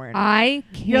scissor porn.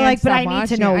 You're like, but I need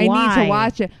to know why. I need to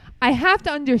watch it. I have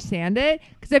to understand it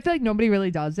because I feel like nobody really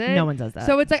does it. No one does that.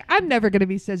 So it's like, I'm never going to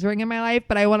be scissoring in my life,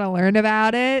 but I want to learn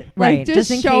about it. Right. Like,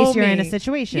 just in case you're in a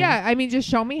situation. Yeah. I mean, just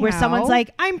show me where how. someone's like,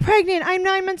 I'm pregnant. I'm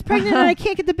 9 months pregnant and I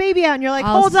can't get the baby out. And you're like,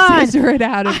 I'll hold on. Scissor it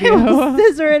out of you. I will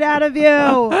scissor it out of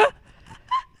you.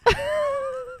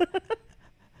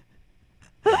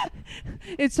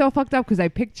 It's so fucked up because I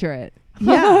picture it.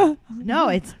 Yeah. No,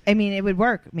 it would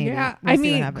work. Maybe. Yeah.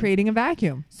 We'll creating a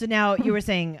vacuum. So now you were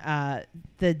saying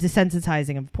the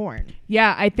desensitizing of porn.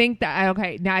 Yeah. I think that,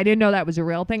 now I didn't know that was a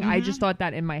real thing. I just thought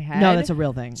that in my head. No, that's a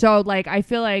real thing. So like, I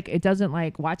feel like it doesn't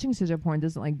like watching scissor porn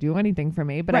doesn't like do anything for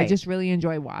me, but I just really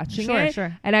enjoy watching it.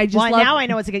 Sure. And I just now I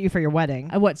know what to get you for your wedding.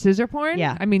 What, scissor porn?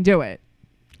 Yeah. I mean, do it.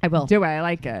 I will. Do it. I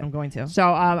like it. I'm going to. So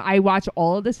I watch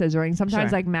all of the scissoring.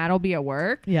 Sometimes like Matt will be at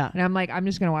work. Yeah. And I'm like, I'm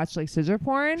just going to watch like scissor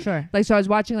porn. Sure. Like, so I was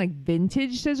watching like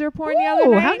vintage scissor porn the other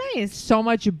night. How nice. So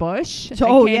much bush.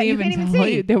 So, I can't even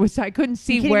see. I couldn't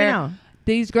see where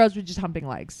these girls were just humping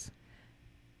legs.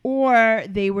 Or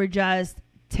they were just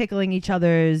tickling each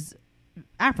other's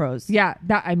afros. Yeah.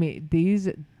 These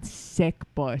sick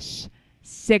bush.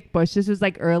 This was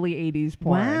like early 80s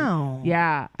porn. Wow.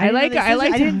 Yeah. I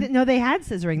didn't know they had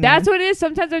scissoring. That's what it is.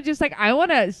 Sometimes I'm just like, I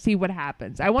want to see what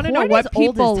happens. I want to know what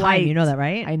people like. You know that,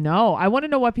 right? I know. I want to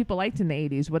know what people liked in the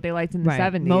 80s, what they liked in the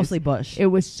 70s. Mostly bush. It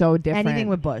was so different. Anything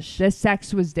with bush. The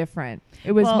sex was different.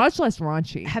 It was much less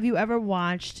raunchy. Have you ever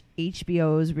watched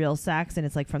HBO's Real Sex? And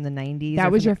it's like from the 90s.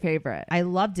 That was your favorite. I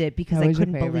loved it because I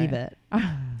couldn't believe it.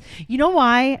 You know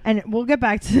why? And we'll get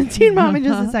back to the Teen Mom in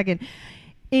just a second.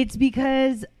 It's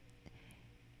because,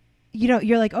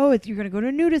 you're like, you're going to go to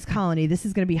a nudist colony. This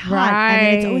is going to be hot. Right. And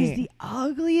then it's always the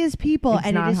ugliest people.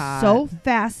 And it is so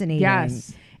fascinating.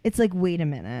 Yes. It's like, wait a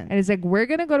minute. And it's like, we're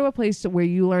going to go to a place where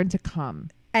you learn to come.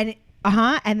 And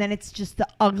and then it's just the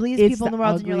ugliest people in the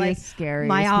world. And you're like, scariest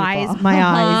my eyes.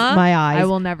 I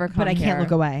will never come but I can't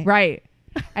look away. Right.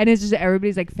 And it's just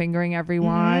everybody's like fingering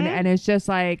everyone, and it's just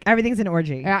like everything's an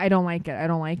orgy. I don't like it. I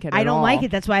don't like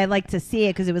it. That's why I like to see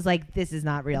it, because it was like, this is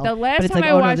not real. The last time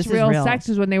I watched Real Sex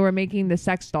was when they were making the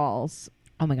sex dolls.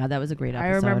 Oh my god, that was a great episode.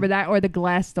 I remember that, or the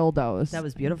glass dildos. That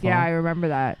was beautiful. Yeah, I remember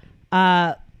that.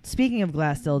 Speaking of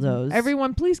glass dildos,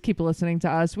 everyone, please keep listening to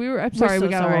us. I'm sorry, we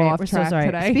got a little off track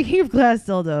today. Speaking of glass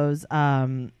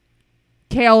dildos,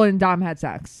 Kale and Dom had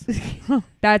sex.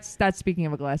 That's speaking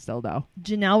of a glass dildo.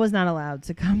 Janelle was not allowed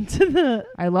to come to the.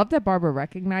 I love that Barbara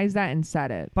recognized that and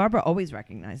said it. Barbara always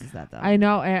recognizes that, though. I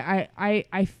know.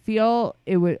 I feel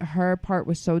her part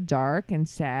was so dark and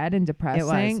sad and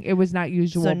depressing. It was not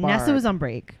usual. So Barb. Nessa was on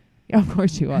break. Yeah, of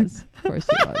course she was. Of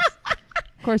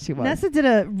course she was. Nessa did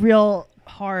a real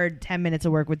hard 10 minutes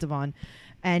of work with DeVoin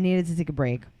and needed to take a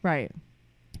break. Right.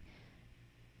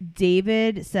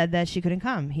 David said that she couldn't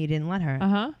come. He didn't let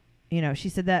her. She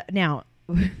said that. Now,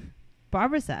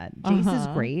 Barbara said, Jace is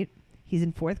great. He's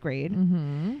in 4th grade.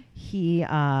 He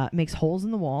makes holes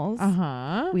in the walls.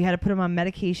 We had to put him on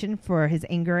medication for his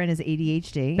anger and his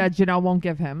ADHD. That Janelle won't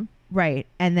give him. Right.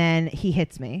 And then he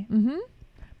hits me.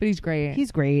 But he's great.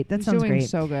 He's great. That sounds doing great.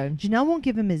 So good. Janelle won't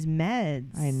give him his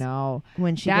meds. I know.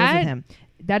 When she goes with him.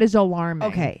 That is alarming.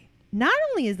 Okay. Not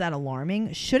only is that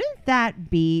alarming, shouldn't that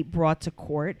be brought to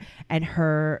court and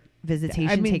her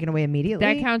visitation taken away immediately?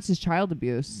 That counts as child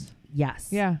abuse. Yes.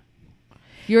 Yeah.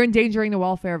 You're endangering the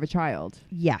welfare of a child.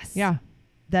 Yes. Yeah.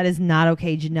 That is not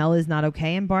okay. Janelle is not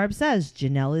okay. And Barb says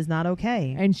Janelle is not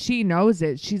okay. And she knows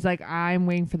it. She's like, I'm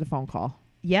waiting for the phone call.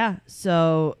 Yeah.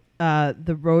 So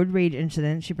the road rage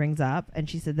incident she brings up, and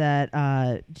she said that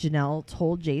Janelle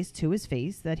told Jace to his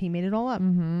face that he made it all up.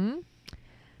 Mm-hmm.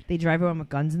 They drive around with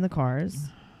guns in the cars.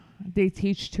 They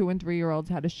teach 2 and 3-year-olds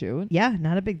how to shoot. Yeah,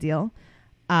 not a big deal.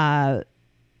 And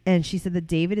she said that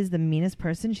David is the meanest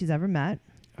person she's ever met.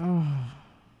 Oh.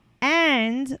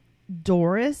 And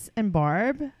Doris and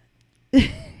Barb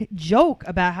joke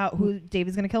about who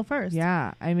David's going to kill first.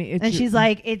 Yeah, I mean, and she's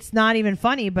like, it's not even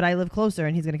funny, but I live closer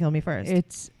and he's going to kill me first.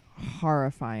 It's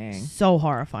horrifying. So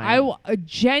horrifying.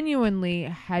 Genuinely,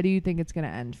 how do you think it's going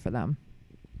to end for them?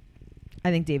 I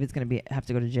think David's going to have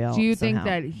to go to jail. Do you somehow. think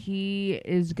that he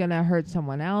is going to hurt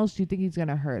someone else? Do you think he's going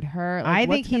to hurt her? I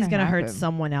think he's going to hurt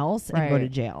someone else and go to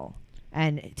jail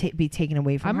and be taken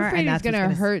away from her. I'm afraid and he's going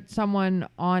to hurt someone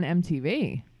on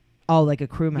MTV. Oh, like a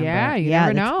crew member. Yeah, you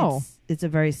never know. It's a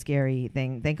very scary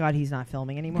thing. Thank God he's not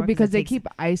filming anymore. Because they keep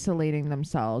isolating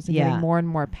themselves and getting more and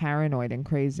more paranoid and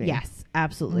crazy. Yes,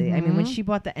 absolutely. Mm-hmm. I mean, when she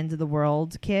bought the End of the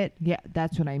World kit. Yeah,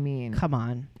 that's what I mean. Come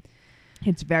on.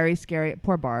 It's very scary.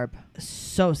 Poor Barb.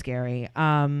 So scary.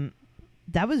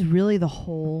 That was really the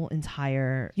whole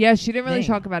entire Yeah, she didn't really thing.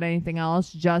 talk about anything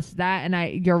else, just that.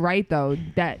 And you're right, though,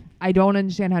 that I don't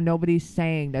understand how nobody's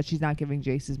saying that she's not giving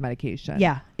Jace's medication.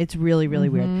 Yeah, it's really, really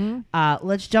weird.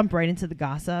 Let's jump right into the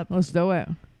gossip. Let's do it.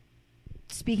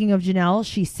 Speaking of Janelle,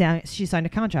 she signed a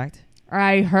contract.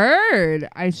 I heard.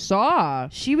 I saw.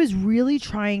 She was really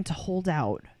trying to hold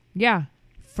out. Yeah.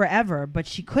 Forever, but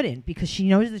she couldn't because she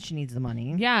knows that she needs the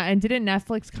money. Yeah, and didn't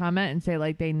Netflix comment and say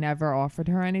like they never offered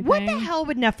her anything? What the hell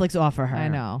would Netflix offer her? I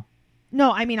know.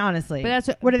 No, I mean honestly.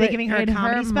 But what are they giving her a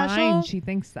comedy special? Mind, she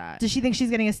thinks that. Does she think she's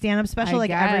getting a stand-up special like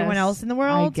everyone else in the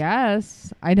world? I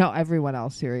guess. I know everyone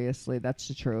else. Seriously, that's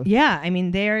the truth. Yeah, I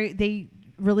mean they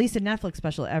release a Netflix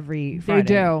special every Friday. They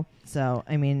do. So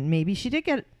I mean, maybe she did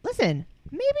get. Listen.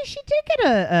 Maybe she did get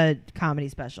a comedy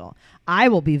special. I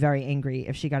will be very angry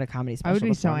if she got a comedy special. I would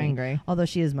be so angry. Although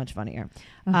she is much funnier.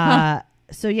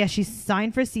 So yeah, she's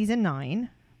signed for season 9,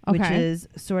 which is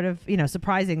sort of,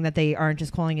 surprising that they aren't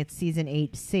just calling it season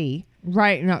 8C.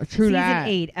 Right. No, true season that.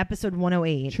 Season 8, episode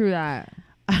 108. True that.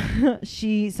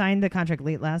 She signed the contract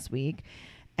late last week,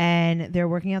 and they're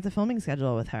working out the filming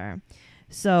schedule with her.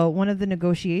 So one of the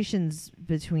negotiations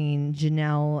between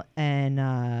Janelle and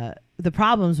the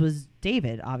problems was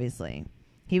David, obviously.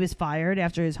 He was fired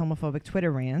after his homophobic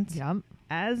Twitter rant,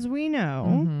 as we know.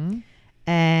 Mm-hmm.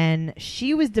 And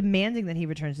she was demanding that he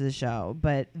return to the show,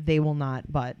 but they will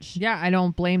not budge. Yeah, I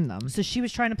don't blame them. So she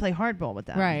was trying to play hardball with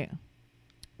them. Right.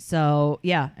 So,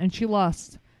 yeah. And she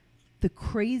lost. The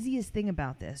craziest thing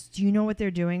about this, do you know what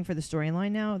they're doing for the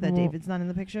storyline now that David's not in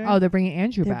the picture? Oh, they're bringing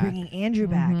Andrew back. They're bringing Andrew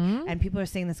back. And people are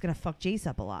saying that's going to fuck Jace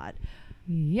up a lot.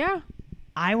 Yeah.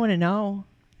 I want to know.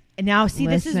 And now, see,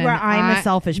 this is where I'm a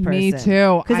selfish person. Me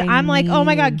too. Because I'm like, oh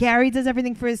my God, Gary does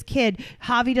everything for his kid.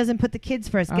 Javi doesn't put the kids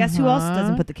first. Guess who else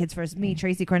doesn't put the kids first? Me,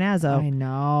 Tracy Carnazzo. I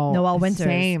know. Noelle Winters.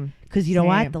 Same. Because you know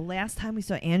what? The last time we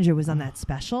saw Andrew was on that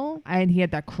special. And he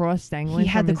had that cross dangling. He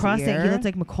had the cross dangling. He looked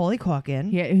like Macaulay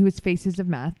Culkin. Yeah, he was Faces of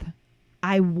Meth.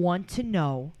 I want to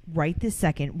know right this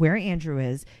second where Andrew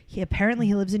is. Apparently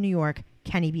he lives in New York.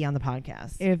 Can he be on the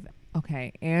podcast?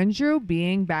 Okay, Andrew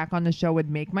being back on the show would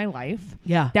make my life.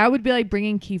 Yeah. That would be like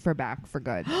bringing Kiefer back for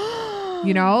good.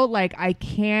 Like I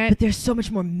can't. But there's so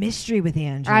much more mystery with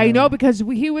Andrew. I know, because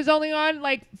he was only on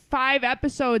like 5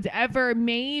 episodes ever,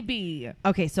 maybe.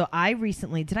 Okay, so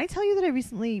did I tell you that I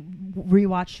recently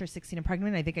rewatched her 16 and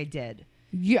Pregnant? I think I did.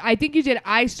 I think you did.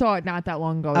 I saw it not that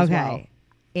long ago as well.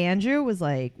 Andrew was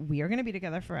like, we are going to be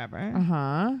together forever.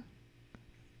 Uh-huh.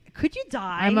 Could you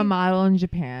die? I'm a model in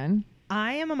Japan.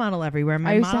 I am a model everywhere.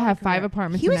 I used to have 5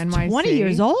 apartments in NYC. He was 20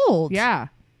 years old. Yeah.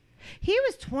 He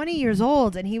was 20 years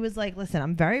old, and he was like, listen,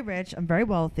 I'm very rich. I'm very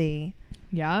wealthy.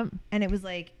 Yeah. And it was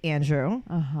like, Andrew.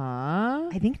 Uh-huh.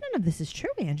 I think none of this is true,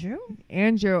 Andrew.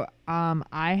 Andrew,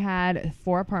 I had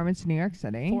 4 apartments in New York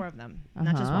City. 4 of them.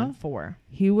 Not just 1, 4.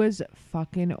 He was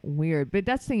fucking weird. But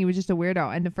that's the thing. He was just a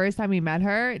weirdo. And the first time he met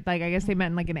her, like, I guess they met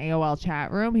in like an AOL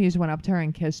chat room. He just went up to her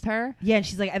and kissed her. Yeah. And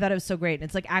she's like, I thought it was so great. And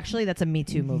it's like, actually, that's a Me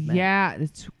Too movement. Yeah.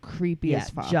 It's creepy as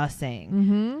fuck. Just saying.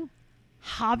 Mm-hmm.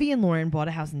 Javi and Lauren bought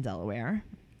a house in Delaware.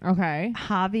 Okay.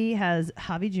 Javi has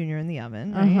Javi Jr. in the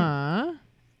oven. Right? Uh-huh.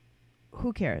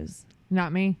 Who cares?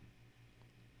 Not me.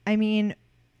 I mean,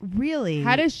 really.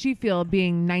 How does she feel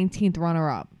being 19th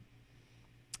runner-up?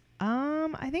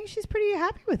 I think she's pretty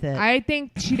happy with it. I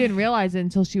think she didn't realize it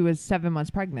until she was 7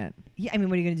 months pregnant. Yeah, I mean,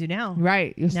 what are you going to do now?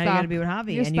 Right. Now you got to be with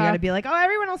Javi. And you got to be like, oh,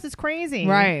 everyone else is crazy.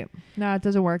 Right. No, it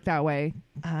doesn't work that way.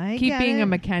 Keep being a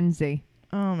Mackenzie.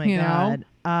 Oh my You know?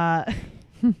 God.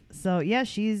 So yeah,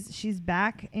 she's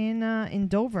back in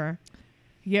Dover.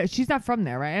 Yeah, she's not from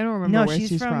there, right? I don't remember where she's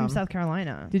she's from South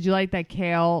Carolina. Did you like that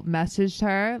Kale messaged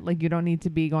her? Like, you don't need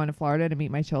to be going to Florida to meet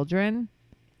my children?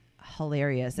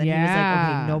 Hilarious. And he was like,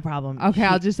 okay, no problem. Okay,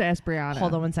 I'll just ask Brianna.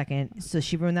 Hold on one second. So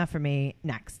she ruined that for me.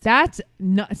 Next. That's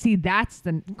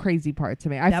the crazy part to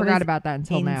me. I forgot about that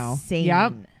until now.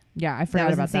 Yep. Yeah, I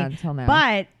forgot about that until now.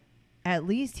 But at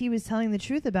least he was telling the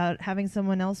truth about having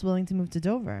someone else willing to move to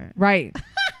Dover. Right.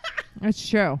 That's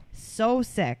true. So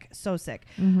sick. So sick.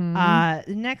 Mm-hmm.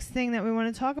 The next thing that we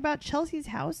want to talk about, Chelsea's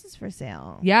house is for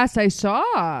sale. Yes, I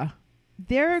saw.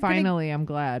 Finally, I'm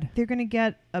glad. They're going to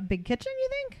get a big kitchen, you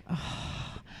think?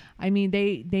 I mean,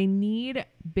 they need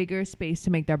bigger space to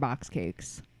make their box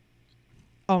cakes.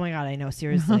 Oh my God, I know.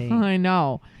 Seriously. I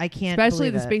know. I can't Especially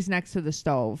the believe it. space next to the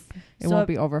stove. It won't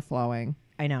be overflowing.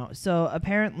 I know. So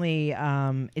apparently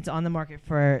it's on the market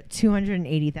for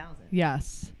 $280,000.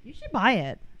 Yes. You should buy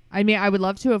it. I mean, I would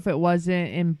love to if it wasn't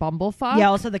in Bumblefuck. Yeah,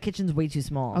 also the kitchen's way too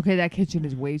small. Okay, that kitchen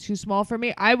is way too small for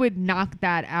me. I would knock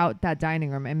that out, that dining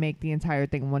room, and make the entire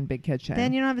thing one big kitchen.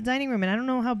 Then you don't have a dining room, and I don't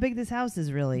know how big this house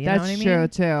is really. That's know what I mean? true,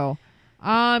 too.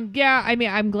 Yeah, I mean,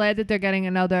 I'm glad that they're getting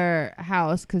another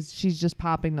house because she's just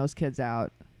popping those kids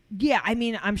out. Yeah, I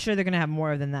mean, I'm sure they're going to have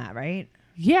more than that, right?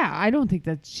 Yeah, I don't think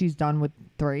that she's done with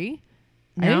 3.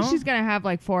 No? I think she's going to have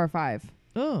like 4 or 5.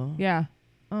 Oh. Yeah.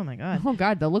 Oh, my God. Oh,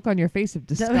 God, the look on your face of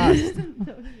disgust.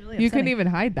 That was really You couldn't even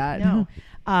hide that. No.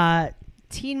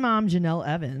 Teen mom Janelle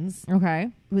Evans Okay.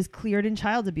 was cleared in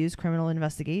child abuse criminal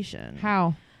investigation.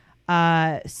 How?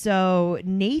 So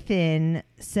Nathan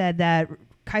said that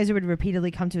Kaiser would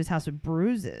repeatedly come to his house with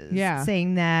bruises. Yeah.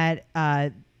 Saying that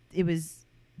it was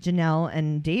Janelle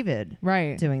and David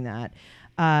doing that.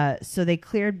 So they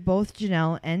cleared both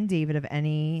Janelle and David of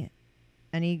any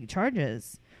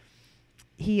charges.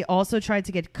 He also tried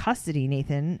to get custody,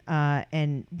 Nathan,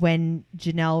 and when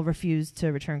Janelle refused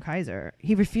to return Kaiser,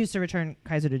 he refused to return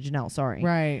Kaiser to Janelle. Sorry.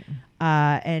 Right.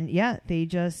 And yeah, they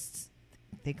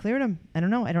cleared him. I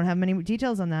don't know. I don't have many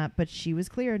details on that, but she was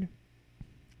cleared.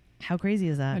 How crazy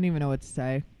is that? I don't even know what to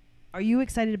say. Are you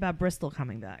excited about Bristol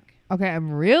coming back? Okay,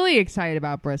 I'm really excited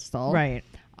about Bristol. Right.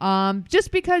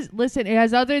 Just because, listen, it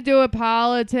has nothing to do with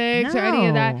politics or any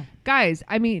of that. No. Guys,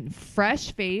 I mean,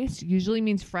 fresh face usually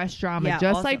means fresh drama, just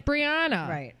also, like Brianna.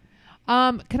 Right.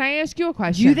 Can I ask you a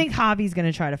question? Do you think Javi's going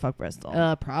to try to fuck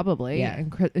Bristol? Probably. Yeah.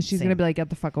 And she's going to be like, get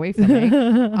the fuck away from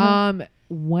me.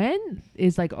 When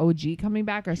is like OG coming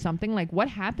back or something? Like, what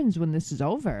happens when this is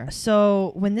over?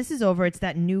 So when this is over, it's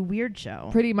that new weird show.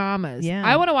 Pretty Mamas. Yeah.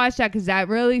 I want to watch that because that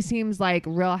really seems like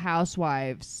Real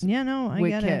Housewives. Yeah, no, I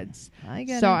with get kids. I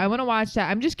get it. So I want to watch that.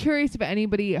 I'm just curious if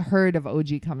anybody heard of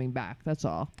OG coming back. That's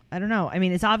all. I don't know. I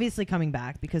mean, it's obviously coming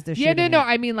back because they're Yeah, shooting no. it.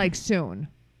 I mean, like soon.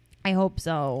 I hope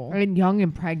so. I'm young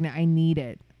and pregnant. I need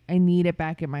it. I need it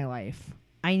back in my life.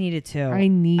 I need it too. I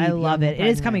love it. It is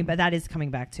pregnant. coming, but that is coming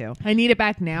back too. I need it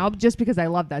back now just because I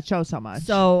love that show so much.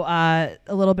 So a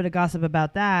little bit of gossip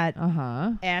about that.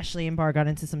 Uh-huh. Ashley and Barb got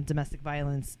into some domestic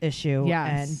violence issue.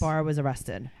 Yes. And Barb was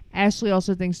arrested. Ashley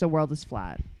also thinks the world is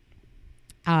flat.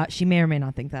 She may or may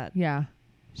not think that. Yeah.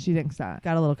 She thinks that.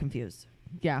 Got a little confused.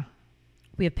 Yeah.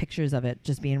 We have pictures of it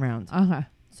just being around. Uh-huh.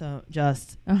 So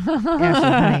just Ashley,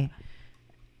 honey.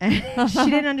 She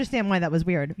didn't understand why that was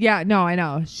weird. Yeah, no, I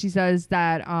know. She says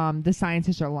that the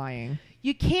scientists are lying.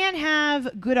 You can't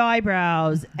have good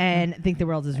eyebrows and think the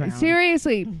world is round.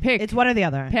 Seriously, pick. It's one or the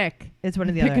other. It's one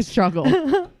or the other. Pick a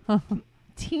struggle.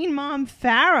 Teen Mom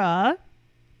Farrah,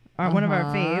 one of our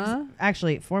faves,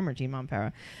 actually former Teen Mom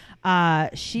Farrah,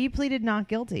 she pleaded not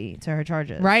guilty to her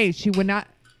charges. Right. She would not.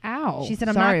 Ow. She said,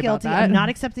 I'm Sorry not guilty. about that. I'm not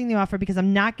accepting the offer because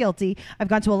I'm not guilty. I've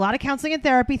gone to a lot of counseling and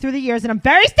therapy through the years and I'm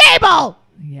very stable.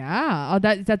 Yeah. Oh,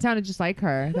 that sounded just like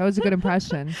her. That was a good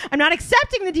impression. I'm not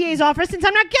accepting the DA's offer since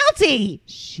I'm not guilty.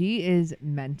 She is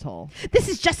mental. This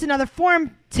is just another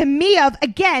form to me of,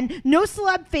 again, no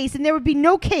celeb face and there would be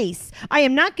no case. I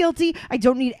am not guilty. I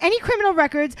don't need any criminal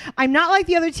records. I'm not like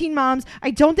the other teen moms. I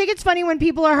don't think it's funny when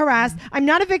people are harassed. I'm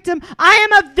not a victim. I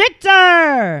am a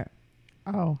victor.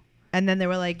 Oh. And then they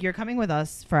were like, you're coming with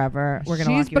us forever. We're going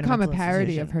to lock you in become a mental parody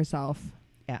institution. of herself.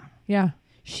 Yeah. Yeah.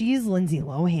 She's Lindsay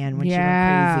Lohan when she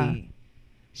went crazy.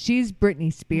 She's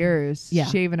Britney Spears Yeah.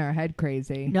 shaving her head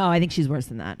crazy. No, I think she's worse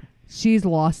than that. She's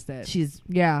lost it. She's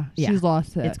She's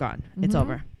lost it. It's gone. It's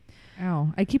over.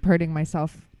 Ow. I keep hurting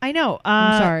myself. I know.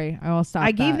 I'm sorry. I will stop.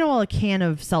 I gave Noelle a can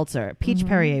of seltzer, peach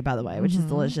Perrier, by the way, which is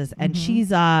delicious. And she's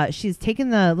taken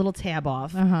the little tab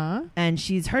off, and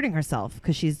she's hurting herself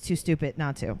because she's too stupid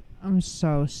not to. I'm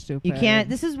so stupid. You can't.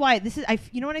 This is why.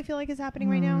 You know what I feel like is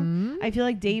happening right now? I feel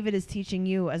like David is teaching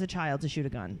you as a child to shoot a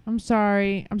gun. I'm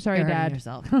sorry. I'm sorry, You're hurting Dad.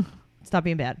 yourself. Stop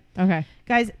being bad. Okay.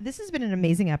 Guys, this has been an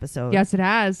amazing episode. Yes, it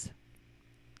has.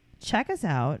 Check us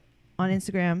out on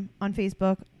Instagram, on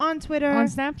Facebook, on Twitter, On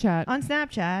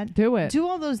Snapchat. Do it. Do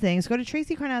all those things. Go to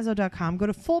tracycarnazzo.com. Go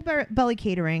to Full Belly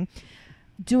Catering.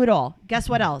 Do it all. Guess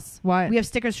what else? What? We have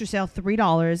stickers for sale,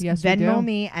 $3. Yes, Venmo we do.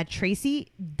 me at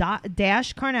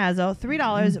Tracy-Carnazzo,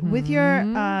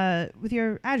 $3 with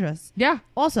your address. Yeah.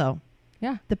 Also,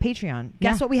 Yeah. the Patreon.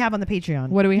 Guess what we have on the Patreon?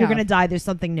 What do we You're have? going to die. There's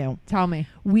something new. Tell me.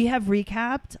 We have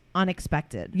recapped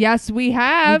Unexpected. Yes, we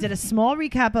have. We did a small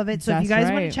recap of it. So if you That's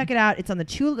guys want right. to check it out, it's on the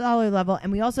 $2 level.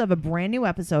 And we also have a brand new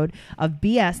episode of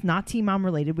BS, Not Teen Mom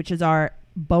Related, which is our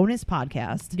bonus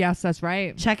podcast. Yes, that's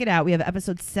right. Check it out. We have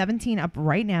episode 17 up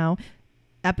right now.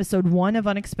 Episode 1 of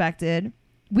Unexpected.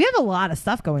 We have a lot of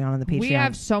stuff going on the Patreon. We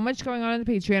have so much going on in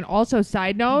the Patreon. Also,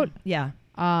 side note, Yeah.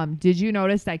 did you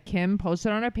notice that Kim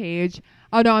posted on her page?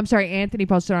 Oh no, I'm sorry. Anthony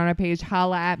posted on her page,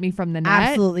 "Holla at me from the net."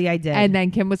 Absolutely, I did. And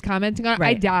then Kim was commenting on it. I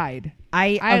Right. died.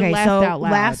 I laughed so out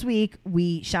loud. last week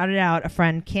we shouted out a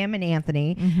friend, Kim and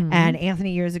Anthony, and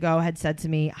Anthony years ago had said to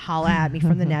me, "Holla at me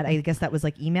from the net." I guess that was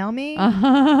like email me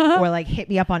or like hit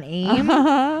me up on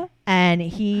AIM. And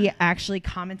he actually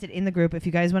commented in the group. If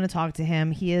you guys want to talk to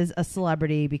him, he is a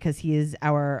celebrity because he is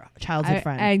our childhood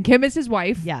friend. And Kim is his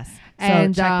wife. Yes. So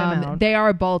And check them out. they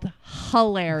are both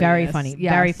hilarious. Very funny.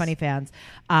 Yes. Very funny fans.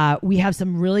 We have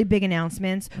some really big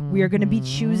announcements. We are going to be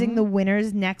choosing the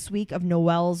winners next week of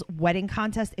Noelle's wedding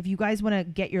contest. If you guys want to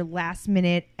get your last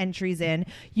minute entries in,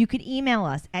 you could email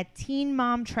us at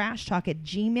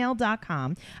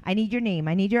teenmomtrashtalk@gmail.com. I need your name.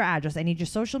 I need your address. I need your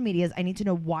social medias. I need to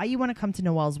know why you want to come to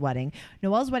Noelle's wedding.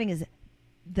 Noelle's wedding is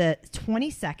the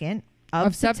 22nd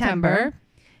of September.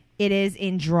 It is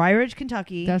in Dry Ridge,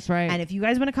 Kentucky. That's right. And if you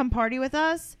guys want to come party with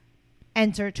us,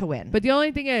 enter to win. But the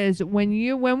only thing is, when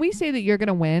we say that you're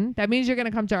gonna win, that means you're gonna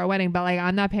come to our wedding. But like,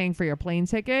 I'm not paying for your plane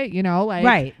ticket. You know, like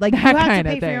right, like you that have to kind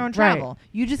pay of for your thing. own travel.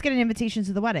 You just get an invitation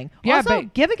to the wedding. Yeah, also,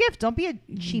 but give a gift. Don't be a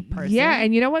cheap person. Yeah,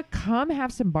 and you know what? Come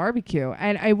have some barbecue,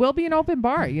 and I will be an open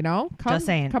bar. You know, come, just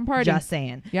saying. come party. Just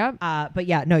saying. Yep. But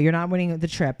yeah, no, you're not winning the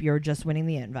trip. You're just winning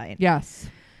the invite. Yes.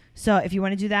 So if you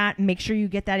want to do that, make sure you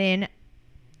get that in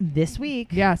this week.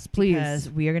 Yes, please. Because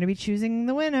we are going to be choosing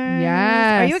the winners.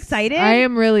 Yes. Are you excited? I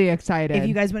am really excited. If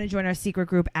you guys want to join our secret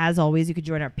group, as always, you could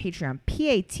join our Patreon,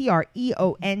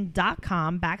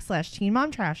 patreon.com/Teen Mom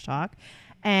Trash Talk.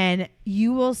 And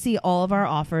you will see all of our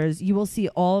offers. You will see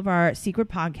all of our secret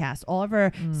podcasts, all of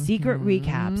our secret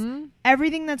recaps,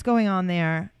 everything that's going on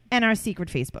there, and our secret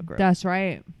Facebook group. That's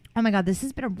right. Oh my God, this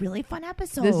has been a really fun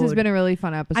episode. This has been a really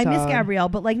fun episode. I miss Gabrielle,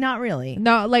 but like not really.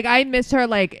 No, like I miss her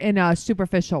like in a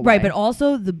superficial way. Right, but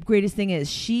also the greatest thing is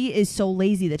she is so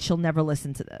lazy that she'll never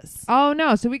listen to this. Oh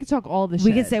no, so we can talk all the shit.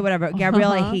 We can say whatever.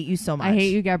 Gabrielle, I hate you so much. I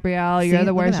hate you, Gabrielle. See, You're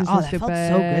the look at worst. that. You're so that stupid.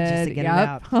 felt so good just to get it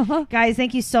out. Guys,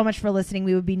 thank you so much for listening.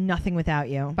 We would be nothing without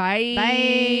you. Bye.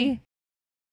 Bye.